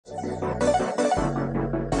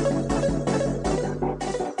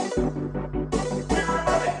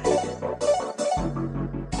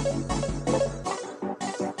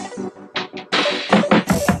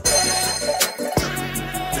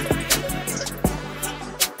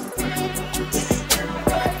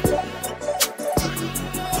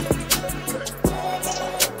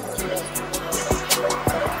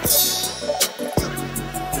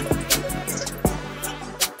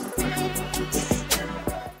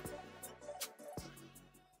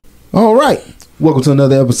right. Welcome to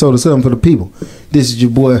another episode of Something for the People. This is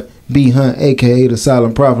your boy B Hunt, aka the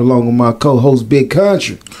Silent Prophet, along with my co-host Big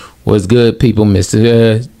Country. What's good, people?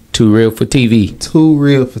 Mr. Too Real for TV. Too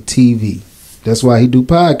Real for TV. That's why he do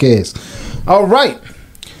podcasts. All right.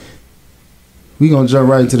 We gonna jump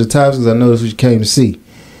right into the topics because I know that's what you came to see.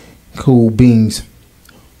 Cool beans.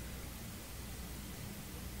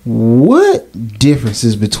 What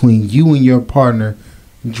differences between you and your partner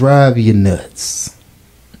drive you nuts?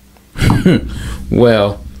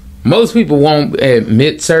 Well, most people won't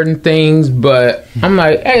admit certain things, but I'm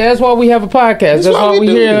like, hey, that's why we have a podcast. That's why we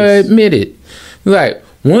here to admit it. Like,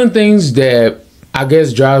 one of the things that I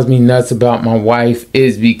guess drives me nuts about my wife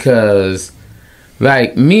is because,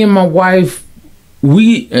 like, me and my wife,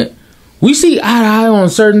 we see eye to eye on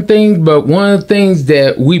certain things, but one of the things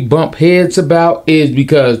that we bump heads about is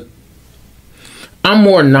because I'm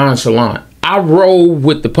more nonchalant. I roll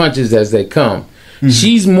with the punches as they come. Mm-hmm.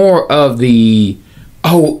 She's more of the,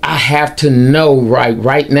 I have to know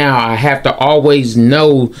right now. I have to always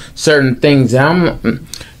know certain things.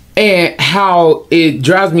 And how it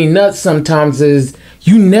drives me nuts sometimes is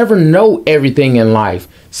you never know everything in life.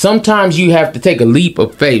 Sometimes you have to take a leap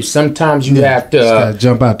of faith. Sometimes you have to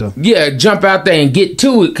jump out there. Yeah, jump out there and get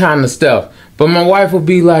to it kind of stuff. But my wife will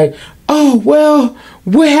be like, oh, well,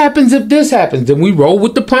 what happens if this happens? And we roll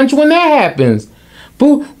with the punch when that happens.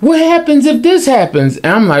 But what happens if this happens? And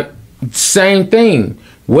I'm like, same thing.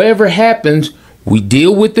 Whatever happens, we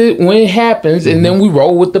deal with it when it happens, and then we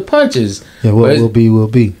roll with the punches. Yeah, what will be, will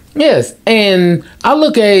be. Yes, and I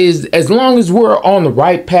look at it as long as we're on the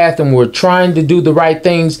right path and we're trying to do the right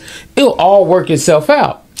things, it'll all work itself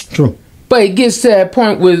out. True. But it gets to that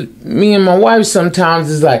point with me and my wife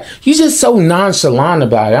sometimes, it's like, you're just so nonchalant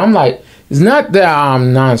about it. I'm like, it's not that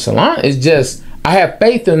I'm nonchalant, it's just I have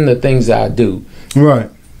faith in the things that I do. Right.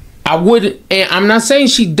 I wouldn't, and I'm not saying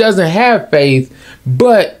she doesn't have faith,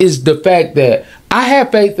 but it's the fact that I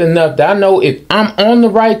have faith enough that I know if I'm on the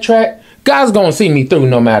right track, God's gonna see me through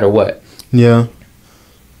no matter what. Yeah.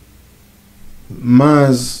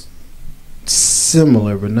 Mine's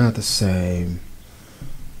similar, but not the same.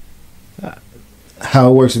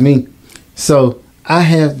 How it works with me. So I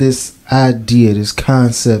have this idea, this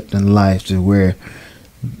concept in life to where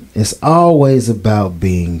it's always about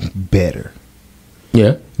being better.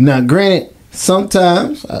 Yeah. Now, granted,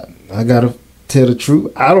 sometimes I gotta tell the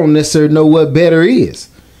truth. I don't necessarily know what better is.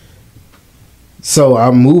 So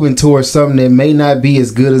I'm moving towards something that may not be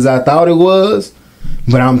as good as I thought it was,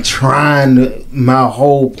 but I'm trying to. My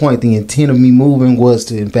whole point, the intent of me moving was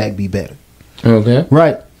to, in fact, be better. Okay.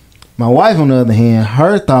 Right. My wife, on the other hand,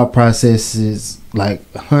 her thought process is like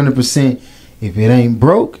 100%. If it ain't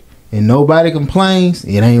broke and nobody complains,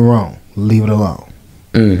 it ain't wrong. Leave it alone.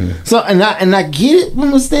 Mm-hmm. So and I get it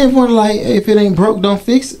from a standpoint like, hey, if it ain't broke, don't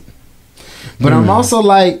fix it. But I'm also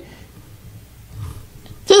like,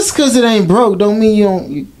 just because it ain't broke don't mean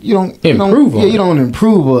you don't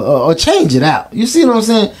improve or change it out. You see what I'm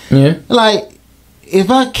saying? Yeah. Like, if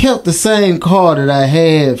I kept the same car that I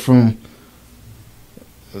had from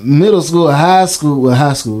middle school, high school,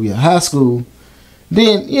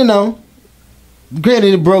 then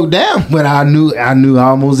granted it broke down, but I knew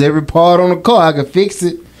almost every part on the car. I could fix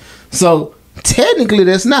it. So technically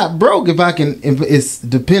that's not broke if it's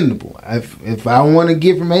dependable. If I want to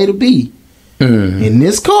get from A to B in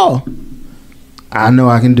this car, I know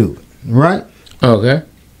I can do it. Right? Okay.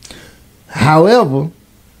 However,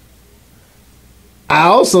 I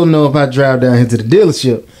also know if I drive down here to the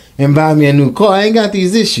dealership and buy me a new car, I ain't got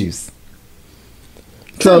these issues.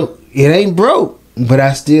 So it ain't broke, but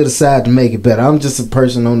I still decide to make it better. I'm just a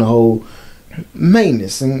person on the whole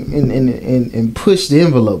maintenance and push the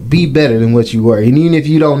envelope. Be better than what you were. And even if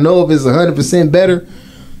you don't know if it's 100% better,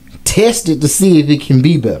 test it to see if it can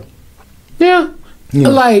be better. Yeah.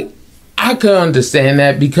 Like, I could understand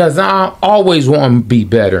that because I always want to be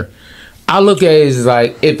better. I look at it as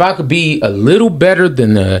like, if I could be a little better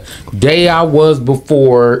than the day I was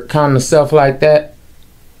before, kind of stuff like that,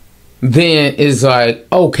 then it's like,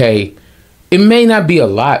 okay, it may not be a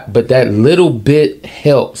lot, but that little bit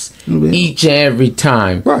helps each and every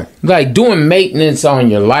time. Right. Like doing maintenance on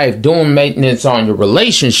your life, doing maintenance on your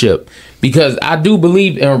relationship. Because I do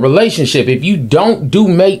believe in a relationship, if you don't do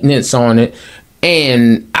maintenance on it,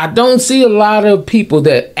 and I don't see a lot of people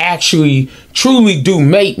that actually truly do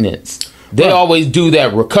maintenance. They always do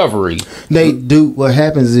that recovery. They do. What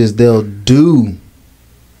happens is they'll do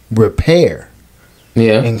repair.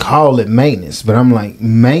 Yeah. And call it maintenance. But I'm like,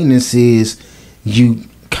 maintenance is you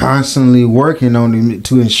constantly working on it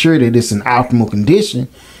to ensure that it's in optimal condition.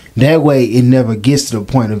 That way it never gets to the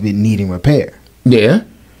point of it needing repair. Yeah.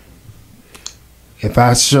 if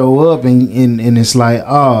I show up and it's like,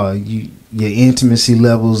 oh, your intimacy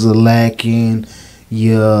levels are lacking,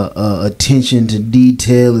 your attention to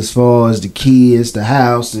detail as far as the kids, the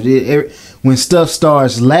house, when stuff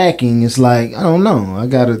starts lacking, it's like, I don't know, I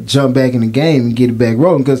gotta jump back in the game and get it back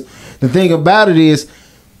rolling. Because the thing about it is,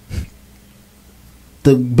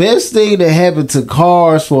 the best thing that happened to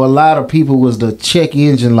cars for a lot of people was the check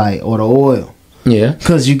engine light or the oil. Yeah.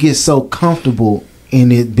 Because you get so comfortable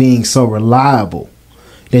in it being so reliable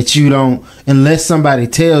that you don't, unless somebody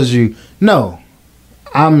tells you, no,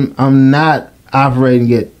 I'm not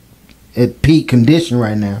operating at peak condition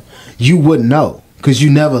right now, you wouldn't know. Because you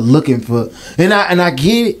never looking for, and I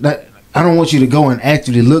get it. Like, I don't want you to go and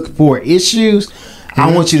actively look for issues. Mm-hmm.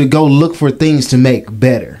 I want you to go look for things to make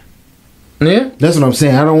better. Yeah, that's what I'm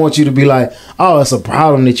saying. I don't want you to be like, oh, it's a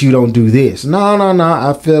problem that you don't do this. No.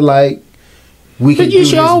 I feel like we can. But you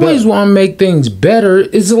should always want to make things better.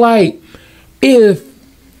 It's like if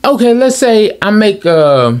let's say I make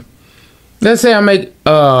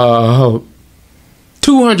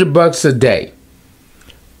 $200 a day.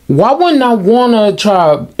 Why wouldn't I want to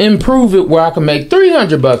try to improve it where I can make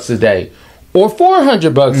 $300 a day or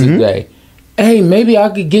 $400 a day? Hey, maybe I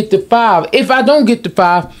could get to 5. If I don't get to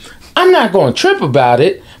 5, I'm not going to trip about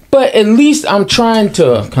it, but at least I'm trying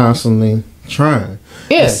to constantly trying.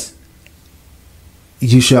 Yes.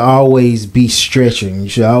 You should always be stretching. You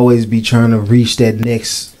should always be trying to reach that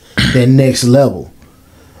next level.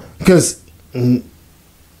 Because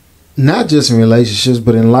not just in relationships,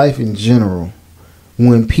 but in life in general,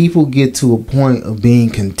 when people get to a point of being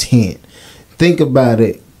content, think about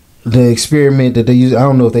it. The experiment that they use, I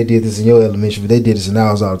don't know if they did this in your elementary, but they did this in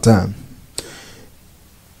ours all the time.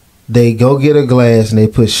 They go get a glass and they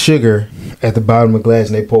put sugar at the bottom of the glass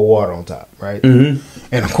and they pour water on top, right?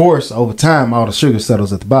 Mm-hmm. And of course, over time, all the sugar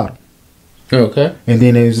settles at the bottom. Okay. And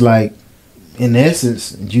then it was like, in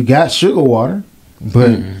essence, you got sugar water,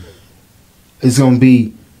 but it's going to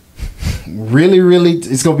be really,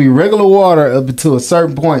 it's going to be regular water up until a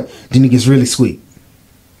certain point, then it gets really sweet.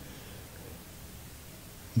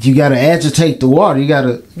 You got to agitate the water. You got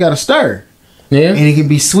to stir. Yeah. And it can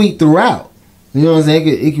be sweet throughout. You know what I'm saying?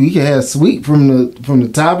 We can have sweet from the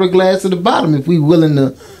top of the glass to the bottom if we willing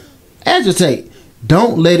to agitate.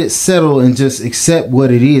 Don't let it settle and just accept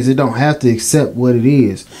what it is. It don't have to accept what it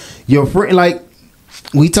is. Your friend, like,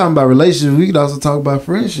 we talking about relationships, we could also talk about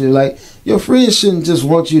friendship. Like, your friends shouldn't just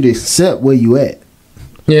want you to accept where you at.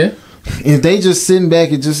 Yeah. If they just sitting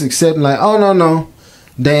back and just accepting, like, oh, no,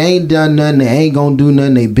 they ain't done nothing, they ain't gonna do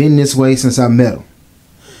nothing, they been this way since I met them.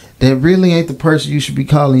 That really ain't the person you should be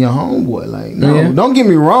calling your homeboy. Like, no, Don't get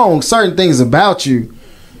me wrong, certain things about you,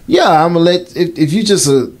 yeah, I'm gonna let, if you just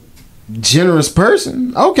a generous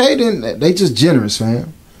person, okay, then they just generous,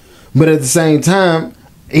 fam. But at the same time,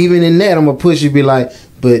 even in that, I'm gonna push you, be like,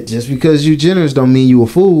 but just because you generous don't mean you a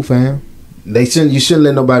fool, fam. You shouldn't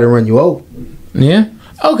let nobody run you over. Yeah.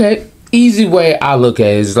 Okay. Easy way I look at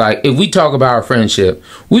it is like, if we talk about our friendship,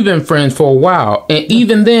 we've been friends for a while, and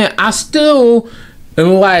even then, I still,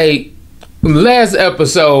 like last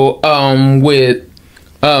episode with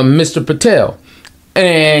Mr. Patel,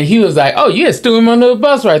 and he was like, oh, you just threw him under the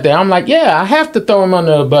bus right there. I'm like, yeah, I have to throw him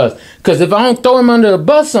under the bus, because if I don't throw him under the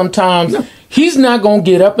bus sometimes, he's not going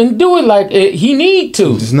to get up and do it like he need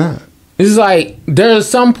to. It's not. It's like, there are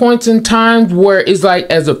some points in time where it's like,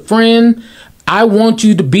 as a friend, I want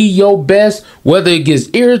you to be your best, whether it gets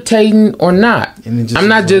irritating or not. I'm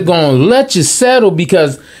not just going to let you settle,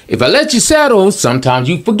 because if I let you settle, sometimes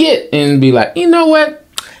you forget and be like, you know what?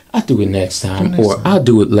 I'll do it next time, or I'll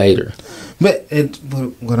do it later. But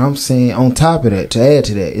what I'm saying on top of that, to add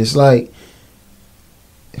to that, it's like,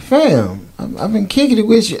 fam, I've been kicking it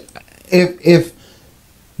with you. If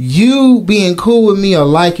you being cool with me or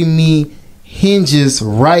liking me hinges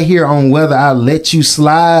right here on whether I let you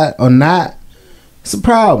slide or not, it's a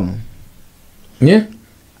problem. Yeah.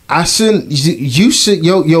 I shouldn't. You should.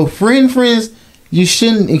 Your friends. You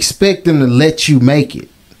shouldn't expect them to let you make it.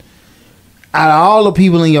 Out of all the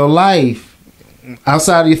people in your life,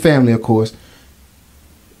 outside of your family, of course,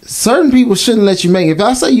 certain people shouldn't let you make it. If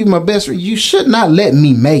I say you my best friend, you should not let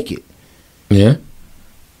me make it. Yeah.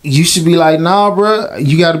 You should be like, nah, bro,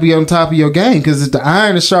 you got to be on top of your game, because if the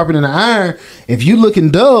iron is sharper than the iron, if you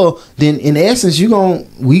looking dull, then in essence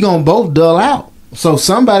we gonna both dull out. So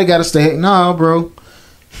somebody got to stay. Nah, bro,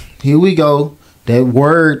 here we go. That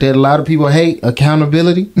word that a lot of people hate,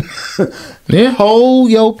 accountability. Yeah.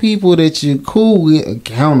 Hold your people that you're cool with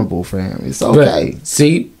accountable, fam. It's okay. But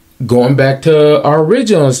see, going back to our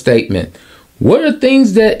original statement, what are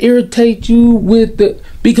things that irritate you with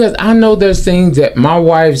because I know there's things that my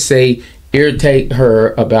wife say irritate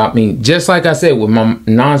her about me. Just like I said, with my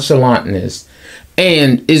nonchalantness.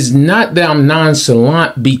 And it's not that I'm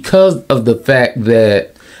nonchalant because of the fact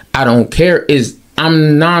that I don't care.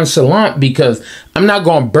 I'm nonchalant because I'm not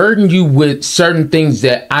going to burden you with certain things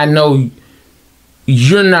that I know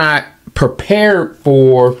you're not prepared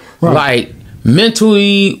for, right. Like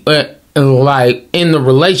mentally, like in the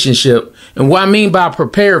relationship. And what I mean by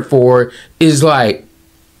prepared for is like,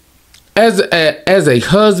 as a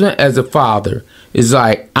husband, as a father, is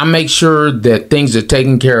like I make sure that things are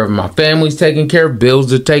taken care of, my family's taken care of,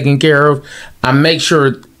 bills are taken care of. I make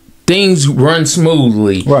sure things run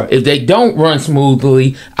smoothly. Right. If they don't run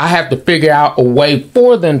smoothly, I have to figure out a way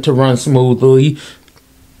for them to run smoothly,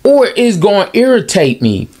 or it's going to irritate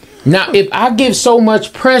me. Now, if I give so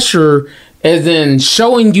much pressure as in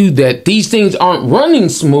showing you that these things aren't running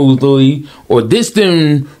smoothly, or this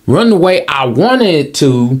didn't run the way I wanted it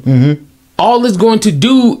to, all it's going to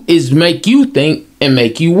do is make you think and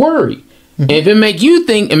make you worry. And if it make you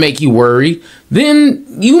think and make you worry, then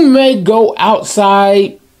you may go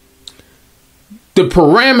outside the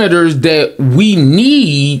parameters that we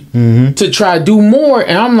need to try to do more.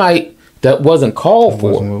 And I'm like, that wasn't called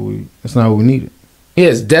for. That's not what we needed.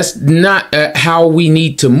 Yes, that's not how we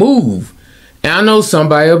need to move. And I know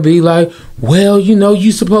somebody will be like, well, you know,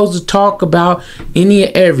 you're supposed to talk about any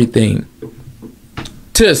and everything.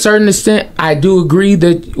 To a certain extent, I do agree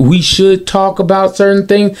that we should talk about certain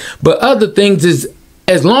things. But other things is,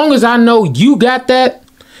 as long as I know you got that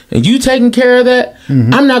and you taking care of that,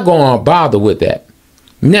 I'm not going to bother with that.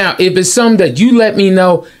 Now, if it's something that you let me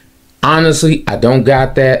know, honestly, I don't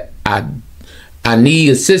got that, I need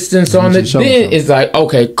assistance on it, then it's like,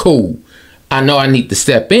 okay, cool. I know I need to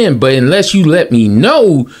step in, but unless you let me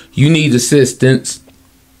know you need assistance,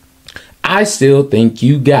 I still think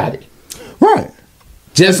you got it. Right.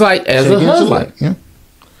 Just like as a husband. Yeah.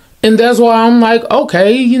 And that's why I'm like,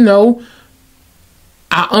 okay, you know,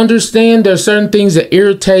 I understand there's certain things that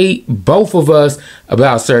irritate both of us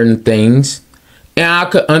about certain things. And I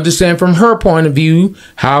could understand from her point of view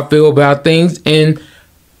how I feel about things. And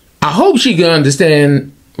I hope she can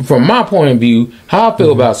understand from my point of view how I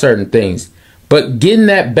feel about certain things. But getting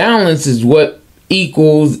that balance is what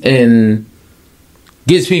equals and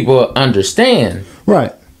gets people to understand.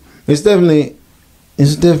 Right. It's definitely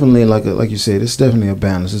like you said, it's definitely a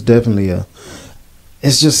balance. It's definitely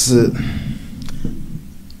it's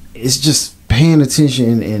just paying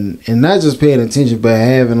attention and not just paying attention, but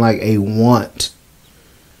having like a want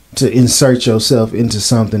to insert yourself into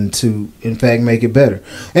something to in fact make it better.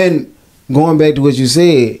 And going back to what you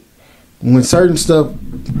said, when certain stuff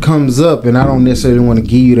comes up and I don't necessarily want to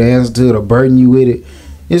give you the answer to it or burden you with it,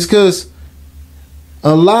 it's because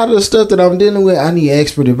a lot of the stuff that I'm dealing with, I need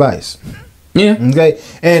expert advice. Yeah. Okay.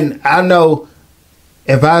 And I know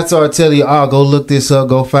if I start telling you, oh, go look this up,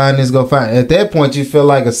 go find this, go find it, at that point you feel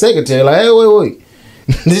like a secretary, like, hey, wait.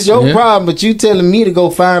 This is your problem, but you telling me to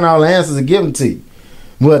go find all the answers and give them to you.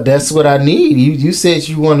 Well, that's what I need. You said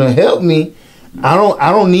you want to help me. I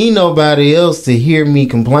don't need nobody else to hear me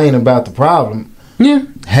complain about the problem. Yeah.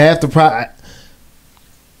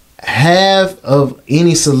 Half of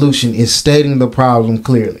any solution is stating the problem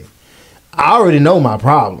clearly. I already know my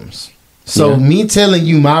problems. So me telling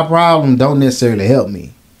you my problem don't necessarily help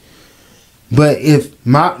me. But if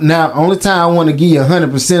only time I want to give you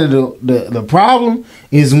 100% of the problem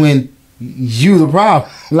is when you the problem.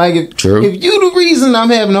 Like if you the reason I'm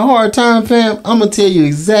having a hard time, fam, I'm gonna tell you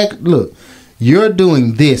exactly. Look, you're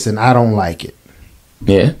doing this and I don't like it.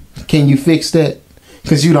 Yeah. Can you fix that?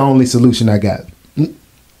 Because you're the only solution I got.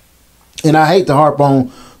 And I hate to harp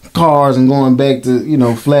on cars and going back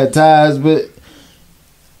to flat tires, but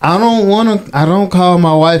I don't call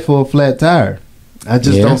my wife for a flat tire. I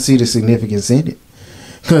just don't see the significance in it.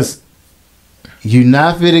 Because you're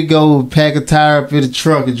not fit to go pack a tire up in the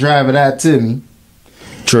trunk and drive it out to me.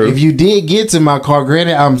 True. If you did get to my car,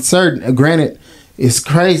 granted, it's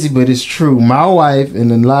crazy, but it's true. My wife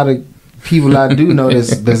and a lot of people I do know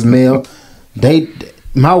that's male,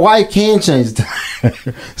 my wife can change the tire.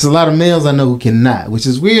 There's a lot of males I know who cannot, which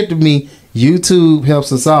is weird to me. YouTube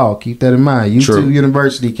helps us all. Keep that in mind. YouTube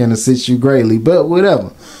University can assist you greatly, but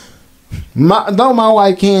whatever. Though my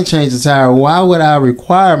wife can change the tire, why would I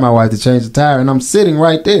require my wife to change the tire? And I'm sitting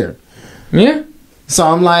right there. Yeah. So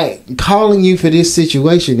I'm like, calling you for this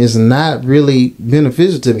situation is not really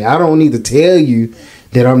beneficial to me. I don't need to tell you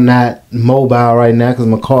that I'm not mobile right now because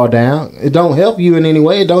my car down. It don't help you in any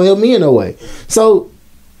way. It don't help me in no way. So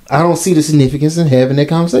I don't see the significance in having that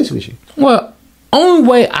conversation with you. Well, only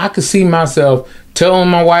way I could see myself telling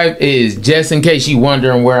my wife is just in case she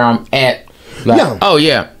wondering where I'm at. Like, oh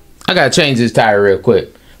yeah, I gotta change this tire real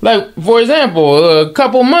quick. Like, for example, a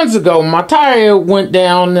couple months ago, my tire went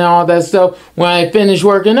down and all that stuff when I finished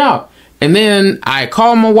working out. And then I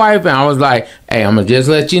called my wife and I was like, hey, I'm going to just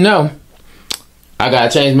let you know, I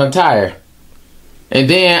got to change my tire. And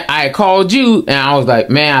then I called you and I was like,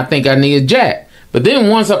 man, I think I need a jack. But then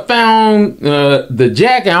once I found the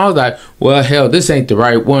jack, and I was like, well, hell, this ain't the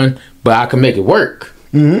right one, but I can make it work.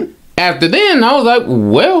 Mm-hmm. After then, I was like,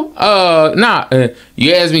 well,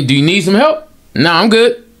 you asked me, do you need some help? No, I'm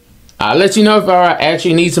good. I'll let you know if I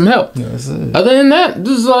actually need some help. That's it. Other than that,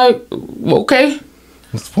 just like, okay.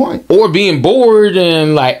 What's the point? Or being bored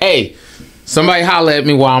and like, hey, somebody holler at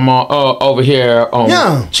me while I'm over here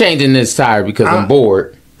changing this tire because I'm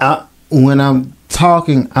bored. When I'm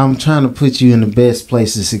talking, I'm trying to put you in the best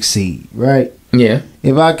place to succeed, right? Yeah.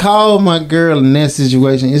 If I call my girl in that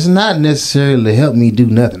situation, it's not necessarily to help me do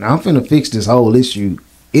nothing. I'm finna fix this whole issue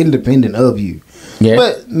independent of you. Yeah.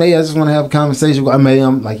 But maybe I just want to have a conversation. Maybe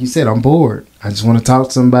I'm, like you said, I'm bored. I just want to talk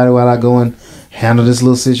to somebody while I go and handle this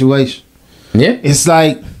little situation. Yeah. It's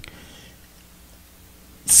like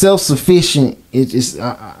self-sufficient.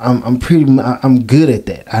 I'm good at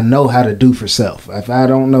that. I know how to do for self. If I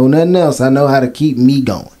don't know nothing else, I know how to keep me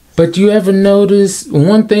going. But you ever notice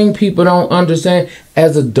one thing people don't understand?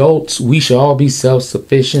 As adults, we should all be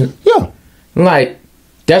self-sufficient. Yeah. Like,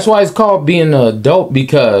 that's why it's called being an adult,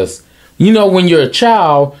 because, you know, when you're a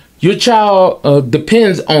child, your child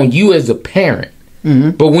depends on you as a parent.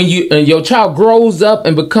 Mm-hmm. But when your child grows up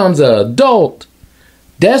and becomes an adult,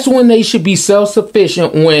 that's when they should be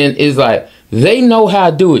self-sufficient, when it's like they know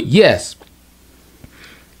how to do it. Yes.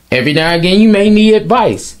 Every now and again, you may need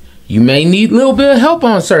advice. You may need a little bit of help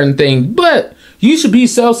on certain things, but you should be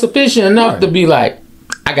self-sufficient enough to be like,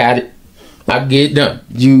 I got it. I'll get it done.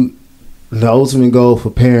 The ultimate goal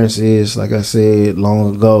for parents is, like I said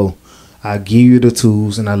long ago, I give you the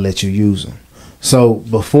tools and I let you use them. So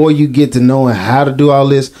before you get to knowing how to do all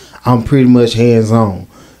this, I'm pretty much hands-on.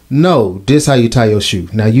 No, this how you tie your shoe.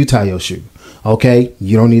 Now you tie your shoe. Okay?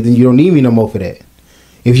 You don't need me no more for that.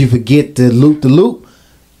 If you forget to loop the loop,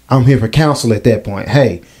 I'm here for counsel at that point.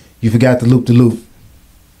 Hey, you forgot to loop the loop.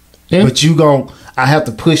 Yeah. But I have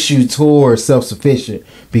to push you towards self-sufficient,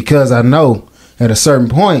 because I know at a certain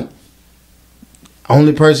point,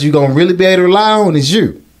 only person you're gonna really be able to rely on is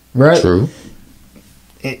you. Right? True.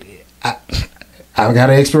 I got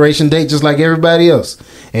an expiration date just like everybody else.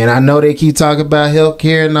 And I know they keep talking about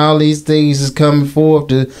healthcare and all these things is coming forth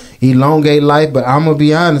to elongate life, but I'm going to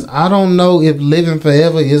be honest, I don't know if living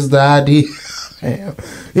forever is the idea.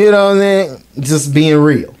 You know what I'm saying? Just being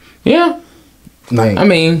real. Yeah. Like, I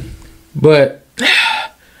mean, but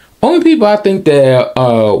only people I think that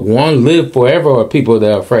want to live forever are people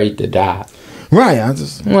that are afraid to die. Right. I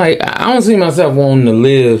don't see myself wanting to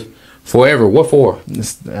live forever. What for?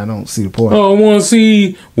 I don't see the point. Oh, I want to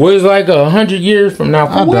see what it's like 100 years from now.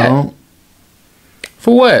 For what? Don't.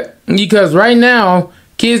 For what? Because right now,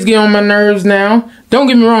 kids get on my nerves now. Don't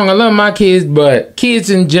get me wrong, I love my kids, but kids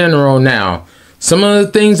in general now, some of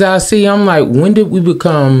the things I see, I'm like, when did we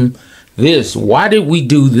become this? Why did we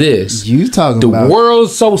do this? You talking about the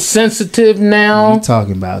world's so sensitive now. You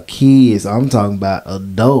talking about kids? I'm talking about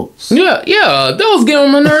adults. Yeah, adults get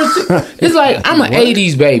on my nerves. It's like I'm an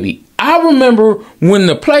 '80s baby. I remember when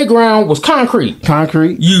the playground was concrete.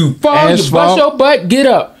 You fall, asphalt. You bust your butt, get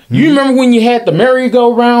up. Mm-hmm. You remember when you had the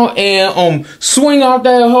merry-go-round and swing off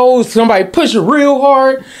that hose, somebody push it real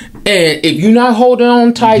hard, and if you're not holding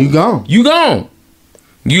on tight, you gone.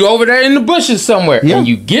 You over there in the bushes somewhere, and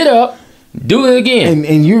you get up, do it again.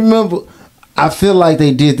 And you remember, I feel like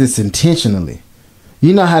they did this intentionally.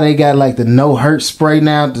 You know how they got like the no hurt spray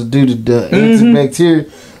now to do the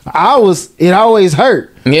antibacterial. It always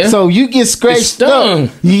hurt. Yeah. So you get scratched up.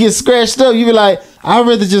 You be like, I'd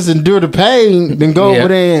rather just endure the pain than go over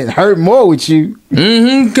there and hurt more with you.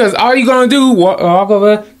 Because all you gonna do walk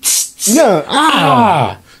over.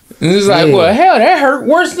 And it's like, well, hell, that hurt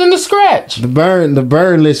worse than the scratch. The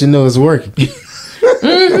burn lets you know it's working.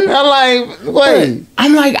 I'm like, wait.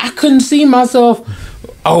 I'm like, I couldn't see myself.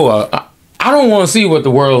 I don't want to see what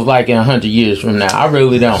the world's like in 100 years from now. I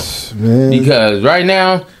really don't. Man. Because right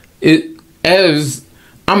now,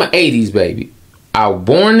 I'm an 80s baby. I was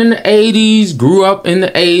born in the 80s, grew up in the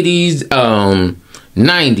 80s,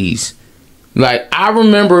 90s. Like, I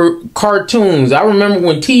remember cartoons. I remember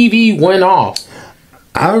when TV went off.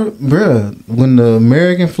 When the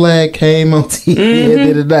American flag came on TV at the end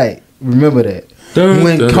of the night. Remember that.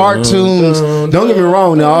 When cartoons, don't get me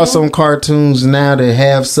wrong, there are some cartoons now that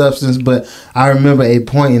have substance, but I remember a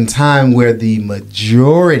point in time where the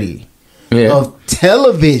majority of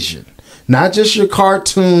television, not just your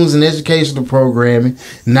cartoons and educational programming,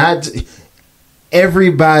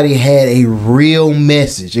 everybody had a real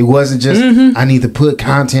message. It wasn't just I need to put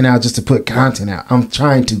content out just to put content out. I'm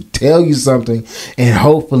trying to tell you something, and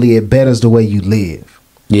hopefully it betters the way you live.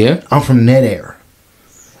 Yeah, I'm from that era.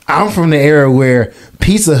 I'm from the era where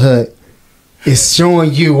Pizza Hut is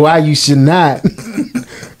showing you why you should not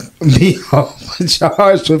be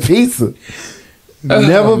charged for pizza.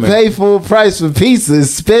 Never pay full price for pizza,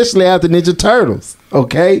 especially after Ninja Turtles.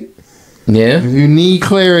 Okay? Yeah. If you need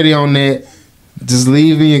clarity on that, just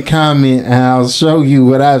leave me a comment and I'll show you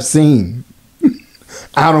what I've seen.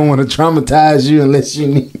 I don't want to traumatize you unless you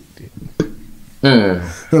need it.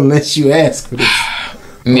 Unless you ask for this.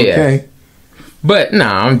 Okay? Yeah. But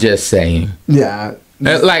nah, I'm just saying. Yeah.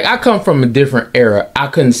 Like, I come from a different era. I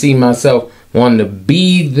couldn't see myself wanting to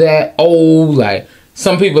be that old. Like,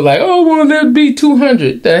 some people like, oh, well, that'd be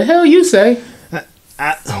 200. The hell you say?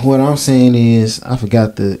 What I'm saying is, I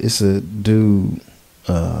forgot it's a dude,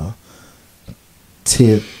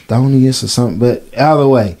 Tithonius or something, but either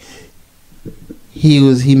way,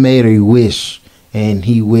 he made a wish, and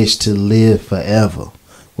he wished to live forever.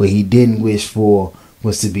 What he didn't wish for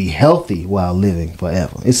was to be healthy while living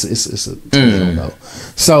forever. It's a though.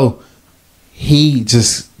 So he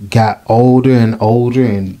just got older and older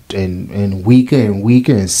and weaker and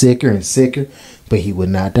weaker and sicker, but he would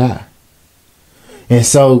not die. And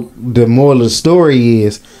so the moral of the story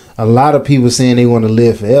is, a lot of people saying they want to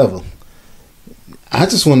live forever. I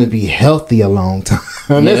just want to be healthy a long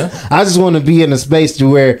time. Yeah. I just want to be in a space to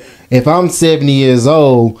where if I'm 70 years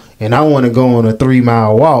old and I want to go on a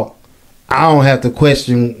 3-mile walk, I don't have to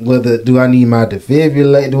question whether do I need my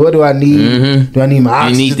defibrillator. What do I need? Do I need my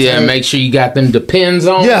oxygen? You need to make sure you got them depends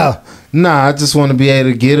on. Yeah. Nah, I just want to be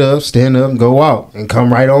able to get up, stand up, and go out and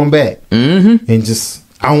come right on back. And just,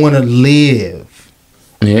 I want to live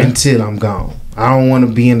until I'm gone. I don't want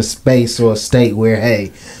to be in a space or a state where,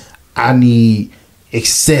 hey, I need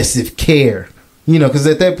excessive care. You know, because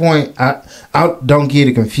at that point, I don't get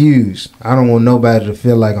it confused. I don't want nobody to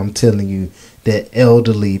feel like I'm telling you that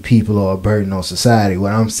elderly people are a burden on society.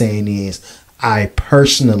 What I'm saying is, I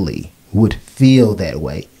personally would feel that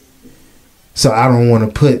way. So I don't want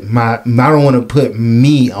to put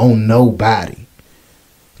me on nobody.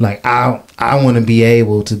 Like, I want to be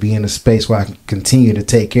able to be in a space where I can continue to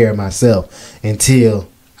take care of myself until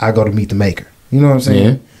I go to meet the maker. You know what I'm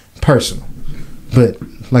saying? Yeah. Personal. But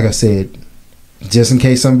like I said, just in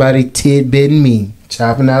case somebody tidbitting me,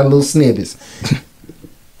 chopping out little snippets,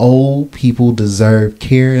 old people deserve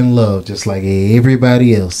care and love just like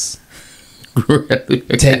everybody else.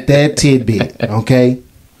 Take that tidbit, okay?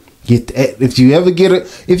 Get that. If you ever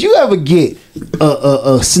get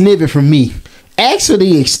a snippet from me, ask for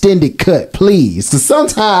the extended cut, please. So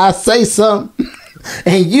sometimes I say something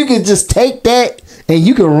and you can just take that and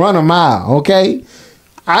you can run a mile, okay?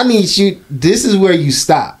 I need you. This is where you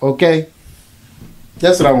stop, okay?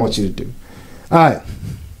 That's what I want you to do. All right.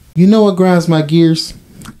 You know what grinds my gears?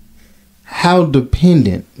 How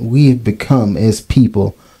dependent we have become as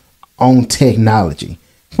people on technology.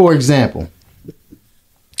 For example,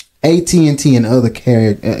 AT&T and other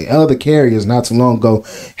carriers not too long ago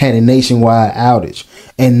had a nationwide outage,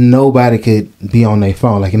 and nobody could be on their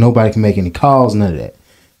phone. Like, nobody can make any calls, none of that.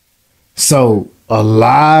 So a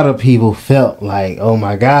lot of people felt like, oh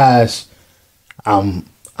my gosh, I'm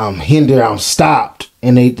hindered, I'm stopped,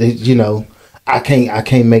 and they you know, I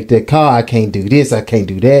can't make that call, I can't do this, I can't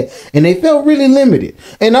do that, and they felt really limited.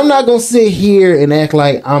 And I'm not gonna sit here and act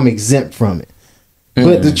like I'm exempt from it,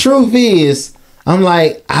 but the truth is, I'm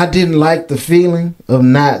like, I didn't like the feeling of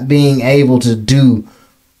not being able to do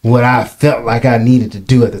what I felt like I needed to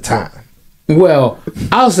do at the time. Well,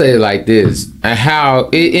 I'll say it like this, how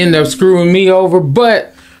it ended up screwing me over,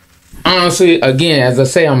 but honestly, again, as I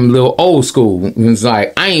say, I'm a little old school. It's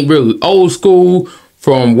like, I ain't really old school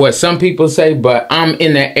from what some people say, but I'm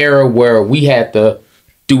in that era where we had to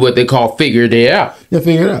do what they call figure it out. Yeah,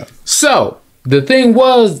 figure it out. So the thing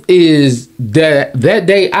is that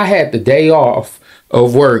day I had the day off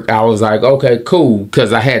of work. I was like, okay, cool,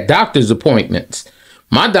 because I had doctor's appointments.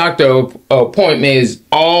 My doctor appointment is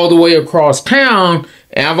all the way across town,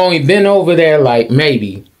 and I've only been over there like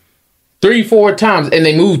maybe 3-4 times, and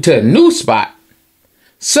they moved to a new spot.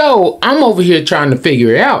 So I'm over here trying to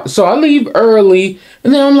figure it out. So I leave early,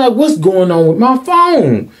 and then I'm like, what's going on with my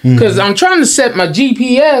phone? Because I'm trying to set my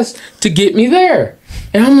GPS to get me there.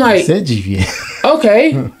 And I'm like, said GPS.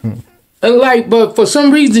 Okay. Like, but for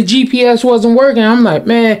some reason GPS wasn't working. I'm like,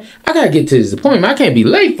 man, I gotta get to this appointment. I can't be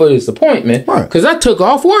late for this appointment because I took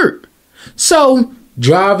off work. So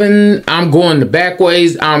driving, I'm going the back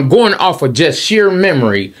ways. I'm going off of just sheer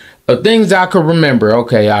memory of things I could remember.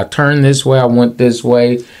 Okay, I turned this way, I went this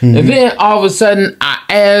way. Mm-hmm. And then all of a sudden, I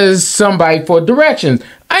asked somebody for directions.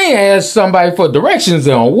 I ain't asked somebody for directions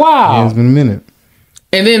in a while. Yeah, it's been a minute.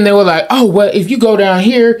 And then they were like, oh, well, if you go down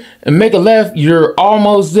here and make a left, you're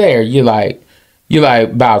almost there. You're like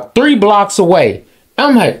about 3 blocks away.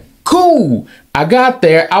 I'm like, cool. I got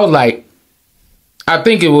there. I was like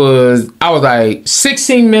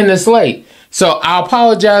 16 minutes late. So I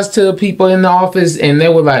apologized to the people in the office, and they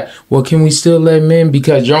were like, well, can we still let them in?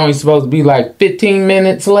 Because you're only supposed to be like 15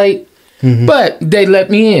 minutes late. Mm-hmm. But they let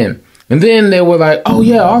me in. And then they were like, oh,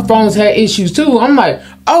 yeah, our phones had issues, too. I'm like,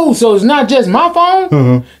 oh, so it's not just my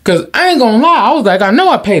phone? Because I ain't going to lie. I was like, I know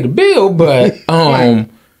I paid the bill, but well, I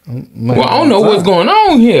don't know what's going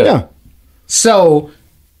on here. Yeah. So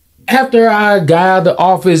after I got out of the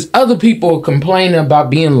office, other people were complaining about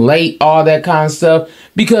being late, all that kind of stuff,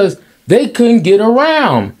 because they couldn't get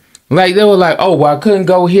around. Like, they were like, oh, well, I couldn't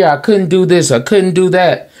go here. I couldn't do this. I couldn't do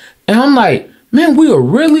that. And I'm like, man, we are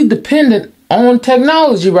really dependent on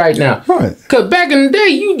technology right now. Right. Because back in the day,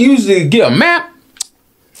 you usually get a map,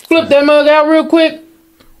 flip that mug out real quick,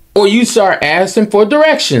 or you start asking for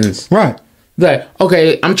directions. Right. Like,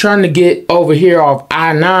 okay, I'm trying to get over here off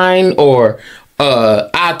I-9 or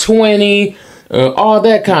I-20, all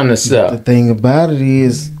that kind of stuff. The thing about it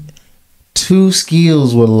is, 2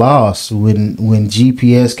 skills were lost when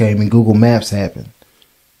GPS came and Google Maps happened.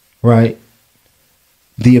 Right?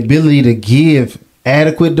 The ability to give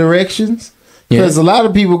adequate directions. Because a lot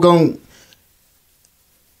of people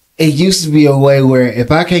it used to be a way where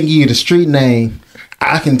if I can't give you the street name,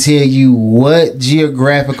 I can tell you what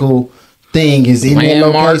geographical thing is in that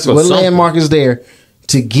location, what landmark is there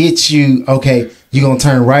to get you, okay, you're going to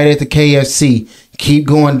turn right at the KFC, keep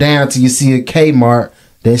going down till you see a Kmart.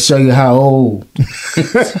 That show you how old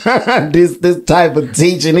this type of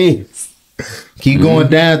teaching is. Keep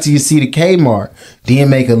going down till you see the Kmart.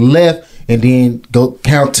 Then make a left and then go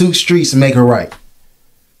count 2 streets and make a right.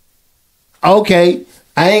 Okay,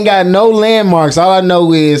 I ain't got no landmarks. All I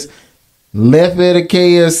know is left at a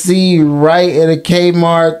KFC, right at a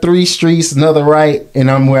Kmart, 3 streets, another right,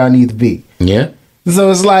 and I'm where I need to be. Yeah.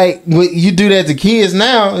 So it's like, you do that to kids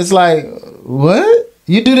now, it's like, what?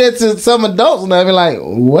 You do that to some adults and I be like,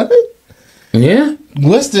 what? Yeah.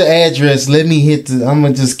 What's the address? Let me I'm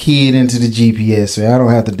going to just key it into the GPS so I don't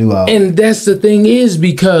have to do all that. And that's the thing is,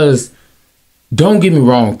 because don't get me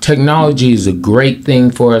wrong, technology is a great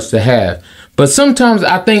thing for us to have. But sometimes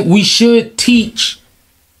I think we should teach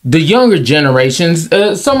the younger generations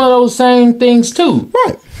some of those same things too.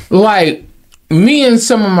 Right. Like, me and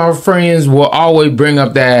some of my friends will always bring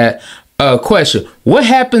up that question. What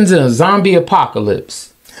happens in a zombie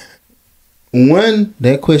apocalypse?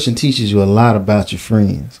 That question teaches you a lot about your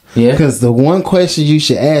friends. Yeah. Because the one question you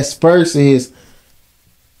should ask first is,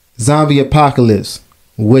 zombie apocalypse,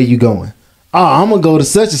 where you going? Oh, I'm going to go to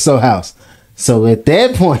such and so house. So at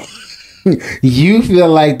that point, you feel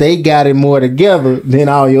like they got it more together than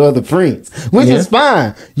all your other friends, which is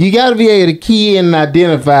fine. You got to be able to key in and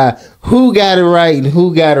identify who got it right and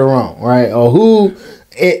who got it wrong, right? Or who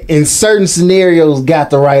in certain scenarios got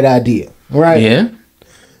the right idea, right? Yeah.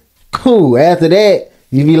 Cool. After that,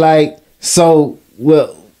 you be like, so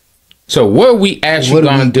what are we actually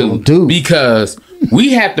going to do? Because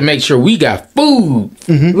we have to make sure we got food.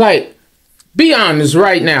 Mm-hmm. Like, be honest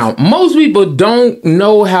right now. Most people don't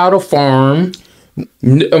know how to farm.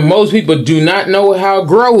 Most people do not know how to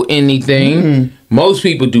grow anything. Mm-hmm. Most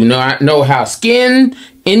people do not know how to skin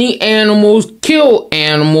any animals, kill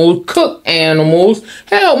animals, cook animals.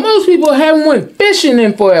 Hell, most people haven't went fishing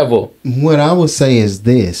in forever. What I would say is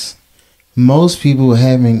this. Most people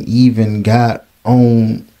haven't even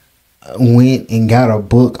went and got a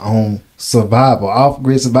book on survival,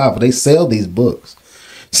 off-grid survival. They sell these books.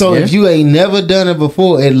 So if you ain't never done it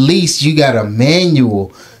before, at least you got a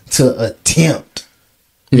manual to attempt.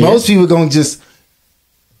 Yeah. Most people gonna just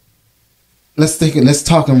let's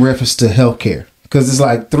talk in reference to healthcare, because it's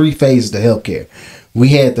like 3 phases to healthcare. We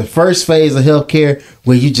had the first phase of healthcare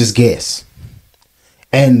where you just guess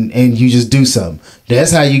and you just do something.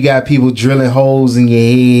 That's how you got people drilling holes in your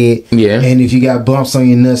head. Yeah. And if you got bumps on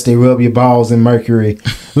your nuts, they rub your balls in mercury.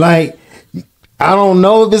 Like, I don't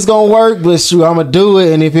know if it's gonna work, but shoot, I'm gonna do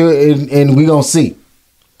it, and we gonna see.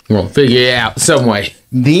 We're gonna figure it out some way.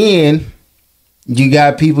 Then you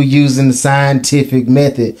got people using the scientific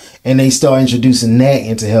method, and they start introducing that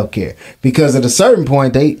into healthcare. Because at a certain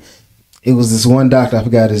point, it was this one doctor, I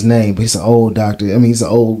forgot his name, but he's an old doctor. I mean, he's an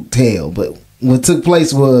old tale. But what took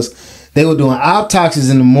place was they were doing autopsies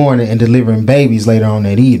in the morning and delivering babies later on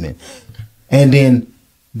that evening, and then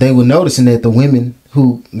they were noticing that the women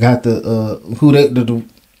who got the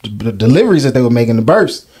the deliveries that they were making, the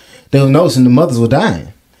births, they were noticing the mothers were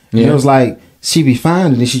dying. Yeah. And it was like, she be fine,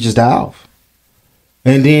 and then she just die off.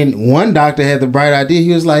 And then one doctor had the bright idea.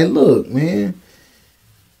 He was like, look, man,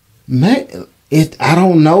 I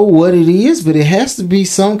don't know what it is, but it has to be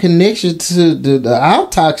some connection to the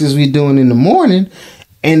Artcotix we doing in the morning,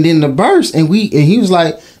 and then the burst. And he was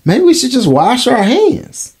like, maybe we should just wash our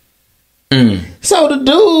hands. So the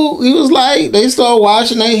dude, he was like, they started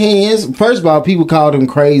washing their hands. First of all, people called him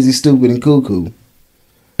crazy, stupid, and cuckoo.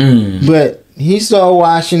 But he started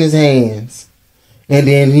washing his hands, and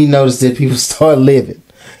then he noticed that people started living.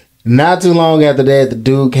 Not too long after that, the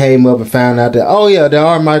dude came up and found out that, oh yeah, there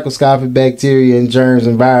are microscopic bacteria and germs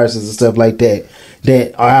and viruses and stuff like that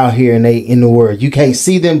are out here in the world. You can't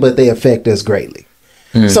see them, but they affect us greatly.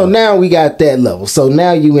 So now we got that level. So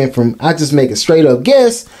now you went from, I just make a straight up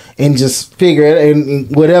guess and just figure it,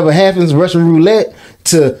 and whatever happens, Russian roulette,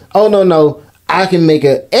 to, oh no, I can make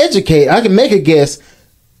a guess,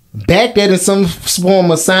 back that in some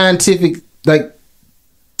form of scientific like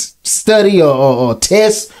study or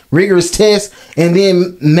test, rigorous test, and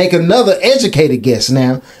then make another educated guess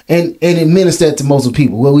now and administer that to most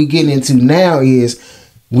people. What we getting into now is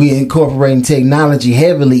we incorporating technology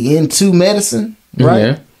heavily into medicine, right?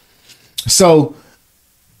 Yeah. So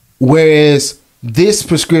whereas this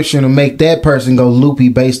prescription will make that person go loopy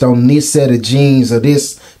based on this set of genes or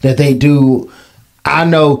this that they do, I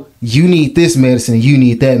know you need this medicine, you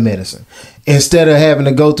need that medicine. Instead of having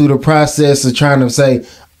to go through the process of trying to say,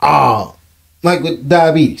 like with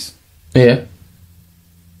diabetes. Yeah.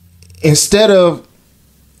 Instead of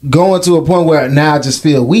going to a point where now I just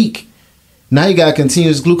feel weak, now you got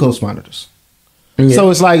continuous glucose monitors. Yeah. So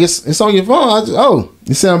it's like, it's on your phone.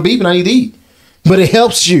 It said I'm beeping, I need to eat. But it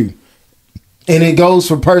helps you. And it goes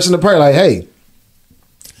from person to person. Like, hey,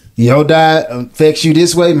 your diet affects you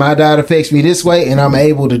this way, my diet affects me this way, and I'm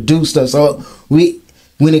able to do stuff. So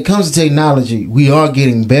when it comes to technology, we are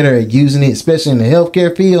getting better at using it, especially in the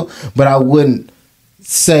healthcare field. But I wouldn't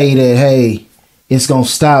say that, hey, it's going to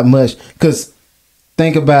stop much. Because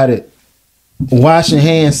think about it. Washing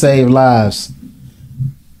hands save lives.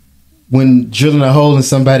 When drilling a hole in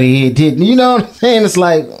somebody's head didn't. You know what I'm saying? It's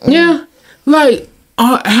like... Yeah. Like,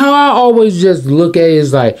 how I always just look at it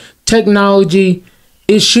is like, technology,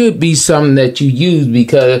 it should be something that you use,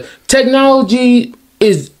 because technology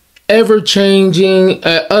is ever changing.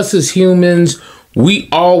 Us as humans, we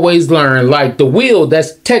always learn. Like the wheel,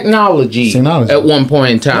 that's technology at one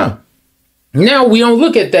point in time. Yeah. Now we don't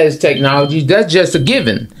look at that as technology. That's just a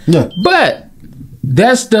given. Yeah. But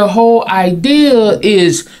that's the whole idea,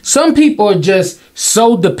 is some people are just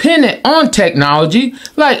so dependent on technology.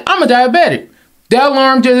 Like, I'm a diabetic. That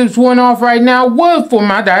alarm just went off right now was for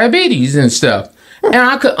my diabetes and stuff. And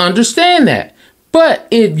I could understand that. But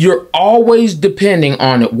if you're always depending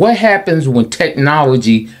on it, what happens when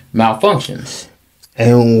technology malfunctions?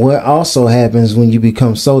 And what also happens when you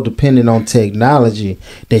become so dependent on technology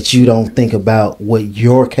that you don't think about what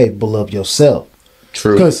you're capable of yourself.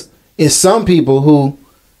 True. Because it's some people who,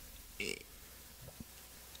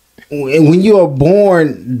 when you are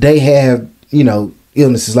born, they have,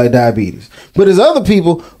 illnesses like diabetes. But there's other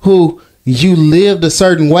people who you lived a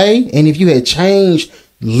certain way, and if you had changed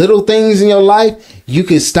little things in your life, you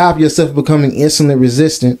could stop yourself becoming insulin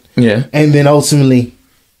resistant. Yeah. And then ultimately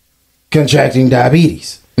contracting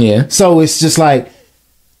diabetes. Yeah. So it's just like,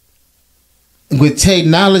 with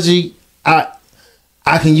technology, I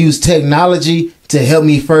can use technology to help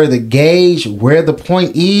me further gauge where the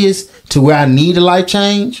point is to where I need a life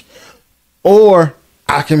change, or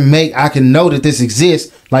I can know that this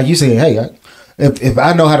exists. Like you say, hey, if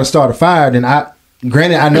I know how to start a fire, then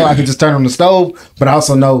granted, I know I can just turn on the stove, but I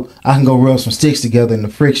also know I can go rub some sticks together, and the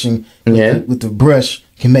friction with the brush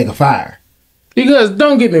can make a fire. Because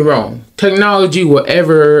don't get me wrong, technology will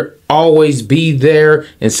ever always be there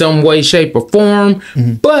in some way, shape, or form.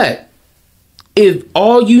 Mm-hmm. But if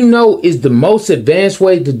all you know is the most advanced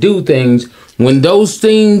way to do things, when those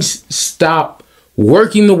things stop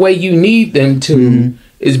working the way you need them to, mm-hmm.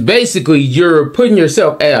 is basically you're putting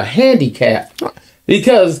yourself at a handicap.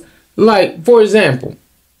 Because, like, for example,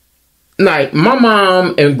 like my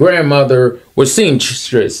mom and grandmother were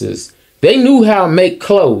seamstresses. They knew how to make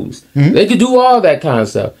clothes. Mm-hmm. They could do all that kind of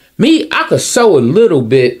stuff. Me, I could sew a little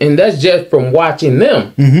bit, and that's just from watching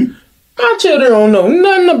them. Mm-hmm. My children don't know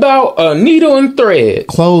nothing about a needle and thread.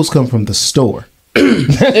 Clothes come from the store.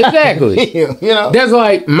 Exactly. That's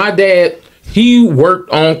like my dad. He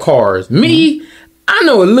worked on cars. Me, mm-hmm. I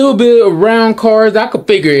know a little bit around cars. I could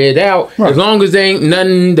figure it out, right, as long as there ain't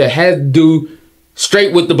nothing that has to do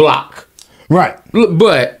straight with the block. Right.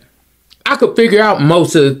 But I could figure out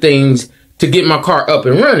most of the things to get my car up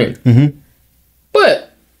and running. Mm-hmm.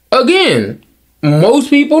 But again, most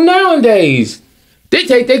people nowadays, they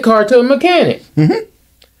take their car to a mechanic. Mm-hmm.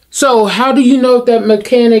 So how do you know if that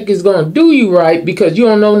mechanic is going to do you right because you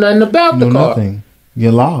don't know nothing about the car? Nothing.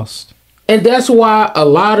 You're lost. And that's why a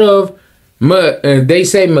lot of they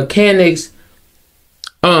say mechanics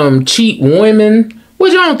cheat women,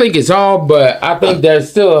 which I don't think it's all, but I think there's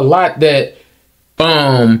still a lot that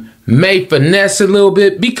may finesse a little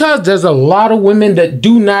bit because there's a lot of women that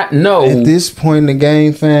do not know. At this point in the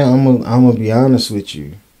game, fam, I'm gonna be honest with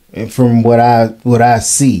you, and from what I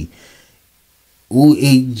see,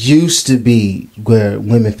 it used to be where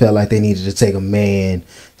women felt like they needed to take a man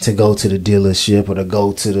to go to the dealership or to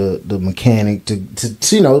go to the mechanic to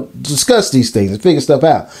discuss these things and figure stuff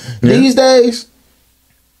out. Yeah. These days,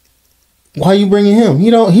 why are you bringing him? He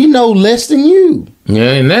know less than you.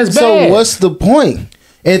 Yeah, and that's bad. So what's the point?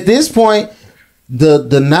 At this point,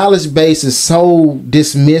 the knowledge base is so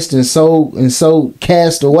dismissed and so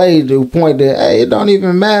cast away to the point that, hey, it don't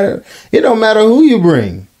even matter. It don't matter who you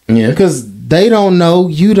bring. Yeah, because they don't know,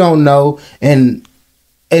 you don't know, and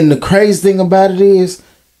the crazy thing about it is,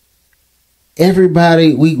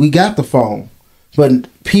 everybody we got the phone, but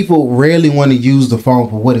people rarely want to use the phone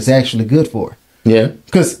for what it's actually good for. Yeah,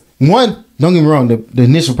 because one, don't get me wrong, the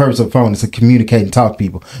initial purpose of the phone is to communicate and talk to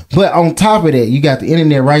people, but on top of that, you got the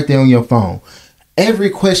internet right there on your phone. Every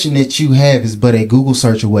question that you have is but a Google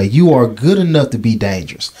search away. You are good enough to be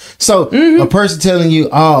dangerous. So a person telling you,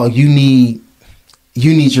 oh, you need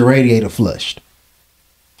your radiator flushed.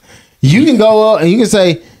 You can go up and you can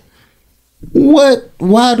say,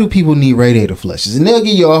 why do people need radiator flushes? And they'll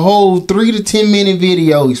give you a whole 3 to 10 minute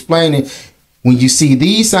video explaining, when you see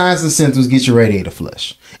these signs and symptoms, get your radiator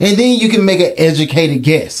flush. And then you can make an educated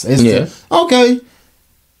guess as to, okay,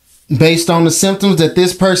 based on the symptoms that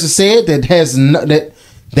this person said, that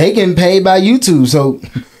they getting paid by YouTube. So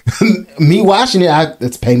me watching it,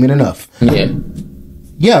 it's payment enough.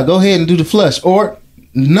 Yeah, go ahead and do the flush. Or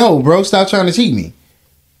no, bro, stop trying to cheat me.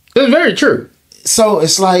 It's very true. So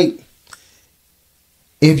it's like,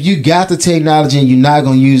 if you got the technology and you're not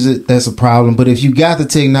going to use it, that's a problem. But if you got the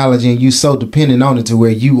technology and you're so dependent on it to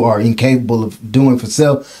where you are incapable of doing for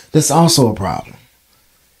self, that's also a problem.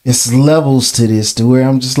 It's levels to this to where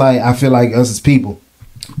I'm just like, I feel like us as people,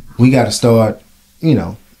 we got to start,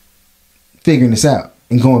 figuring this out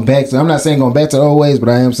and going back to, I'm not saying going back to the old ways, but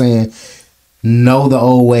I am saying know the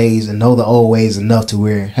old ways and know the old ways enough to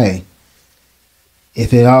where, hey,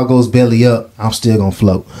 if it all goes belly up, I'm still going to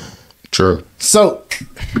float. True. So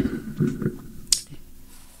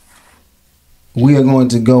we are going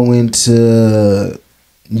to go into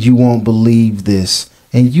You Won't Believe This,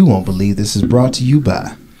 and You Won't Believe This is brought to you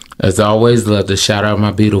by, as always, love to shout out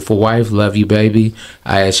my beautiful wife. Love you, baby.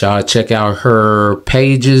 I ask y'all to check out her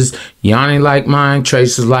pages, Yanni Like Mine,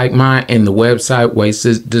 Traces Like Mine, and the website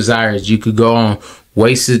Wasted Desires. You could go on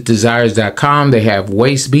wasteddesires.com. They have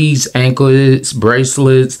waist beads, anklets,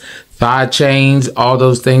 bracelets, thigh chains, all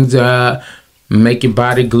those things make your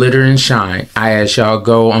body glitter and shine. I ask y'all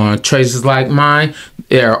go on Traces Like Mine.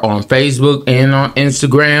 They're on Facebook and on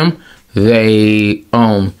Instagram.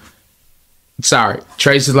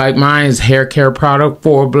 Traces Like Mine is hair care product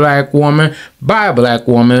for a black woman by a black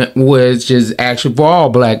woman, which is actually for all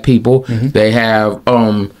black people. They have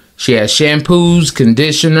she has shampoos,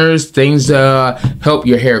 conditioners, things to help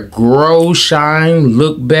your hair grow, shine,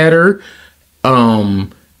 look better.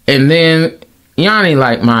 And then Yanni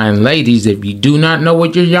Like Mine, ladies, if you do not know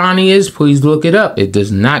what your Yanni is, please look it up. It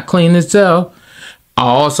does not clean itself. I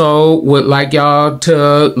also would like y'all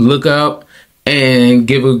to look up and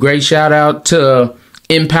give a great shout out to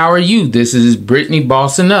Empower You. This is Brittany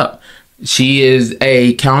Bossing Up. She is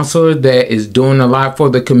a counselor that is doing a lot for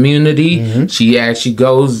the community. She actually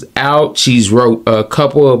goes out. She's wrote a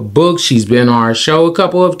couple of books. She's been on our show a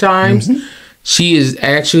couple of times. She is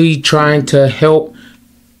actually trying to help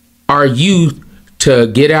our youth to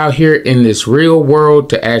get out here in this real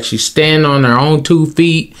world, to actually stand on their own 2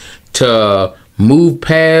 feet, to move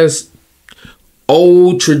past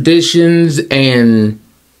old traditions and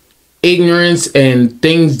ignorance and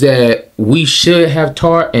things that we should have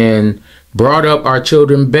taught and brought up our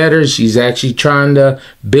children better. She's actually trying to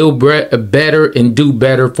build better and do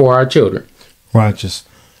better for our children. Righteous.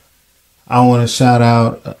 I want to shout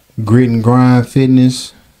out Grit and Grind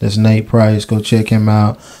Fitness. That's Nate Price. Go check him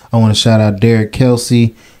out. I want to shout out Derek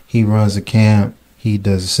Kelsey. He runs a camp. He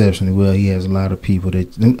does exceptionally well. He has a lot of people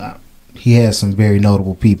that he has some very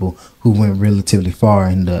notable people who went relatively far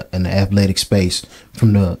in the athletic space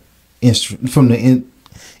from the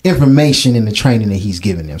information and the training that he's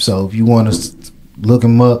giving them. So if you want to look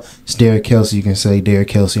him up. It's Derek Kelsey. You can say Derek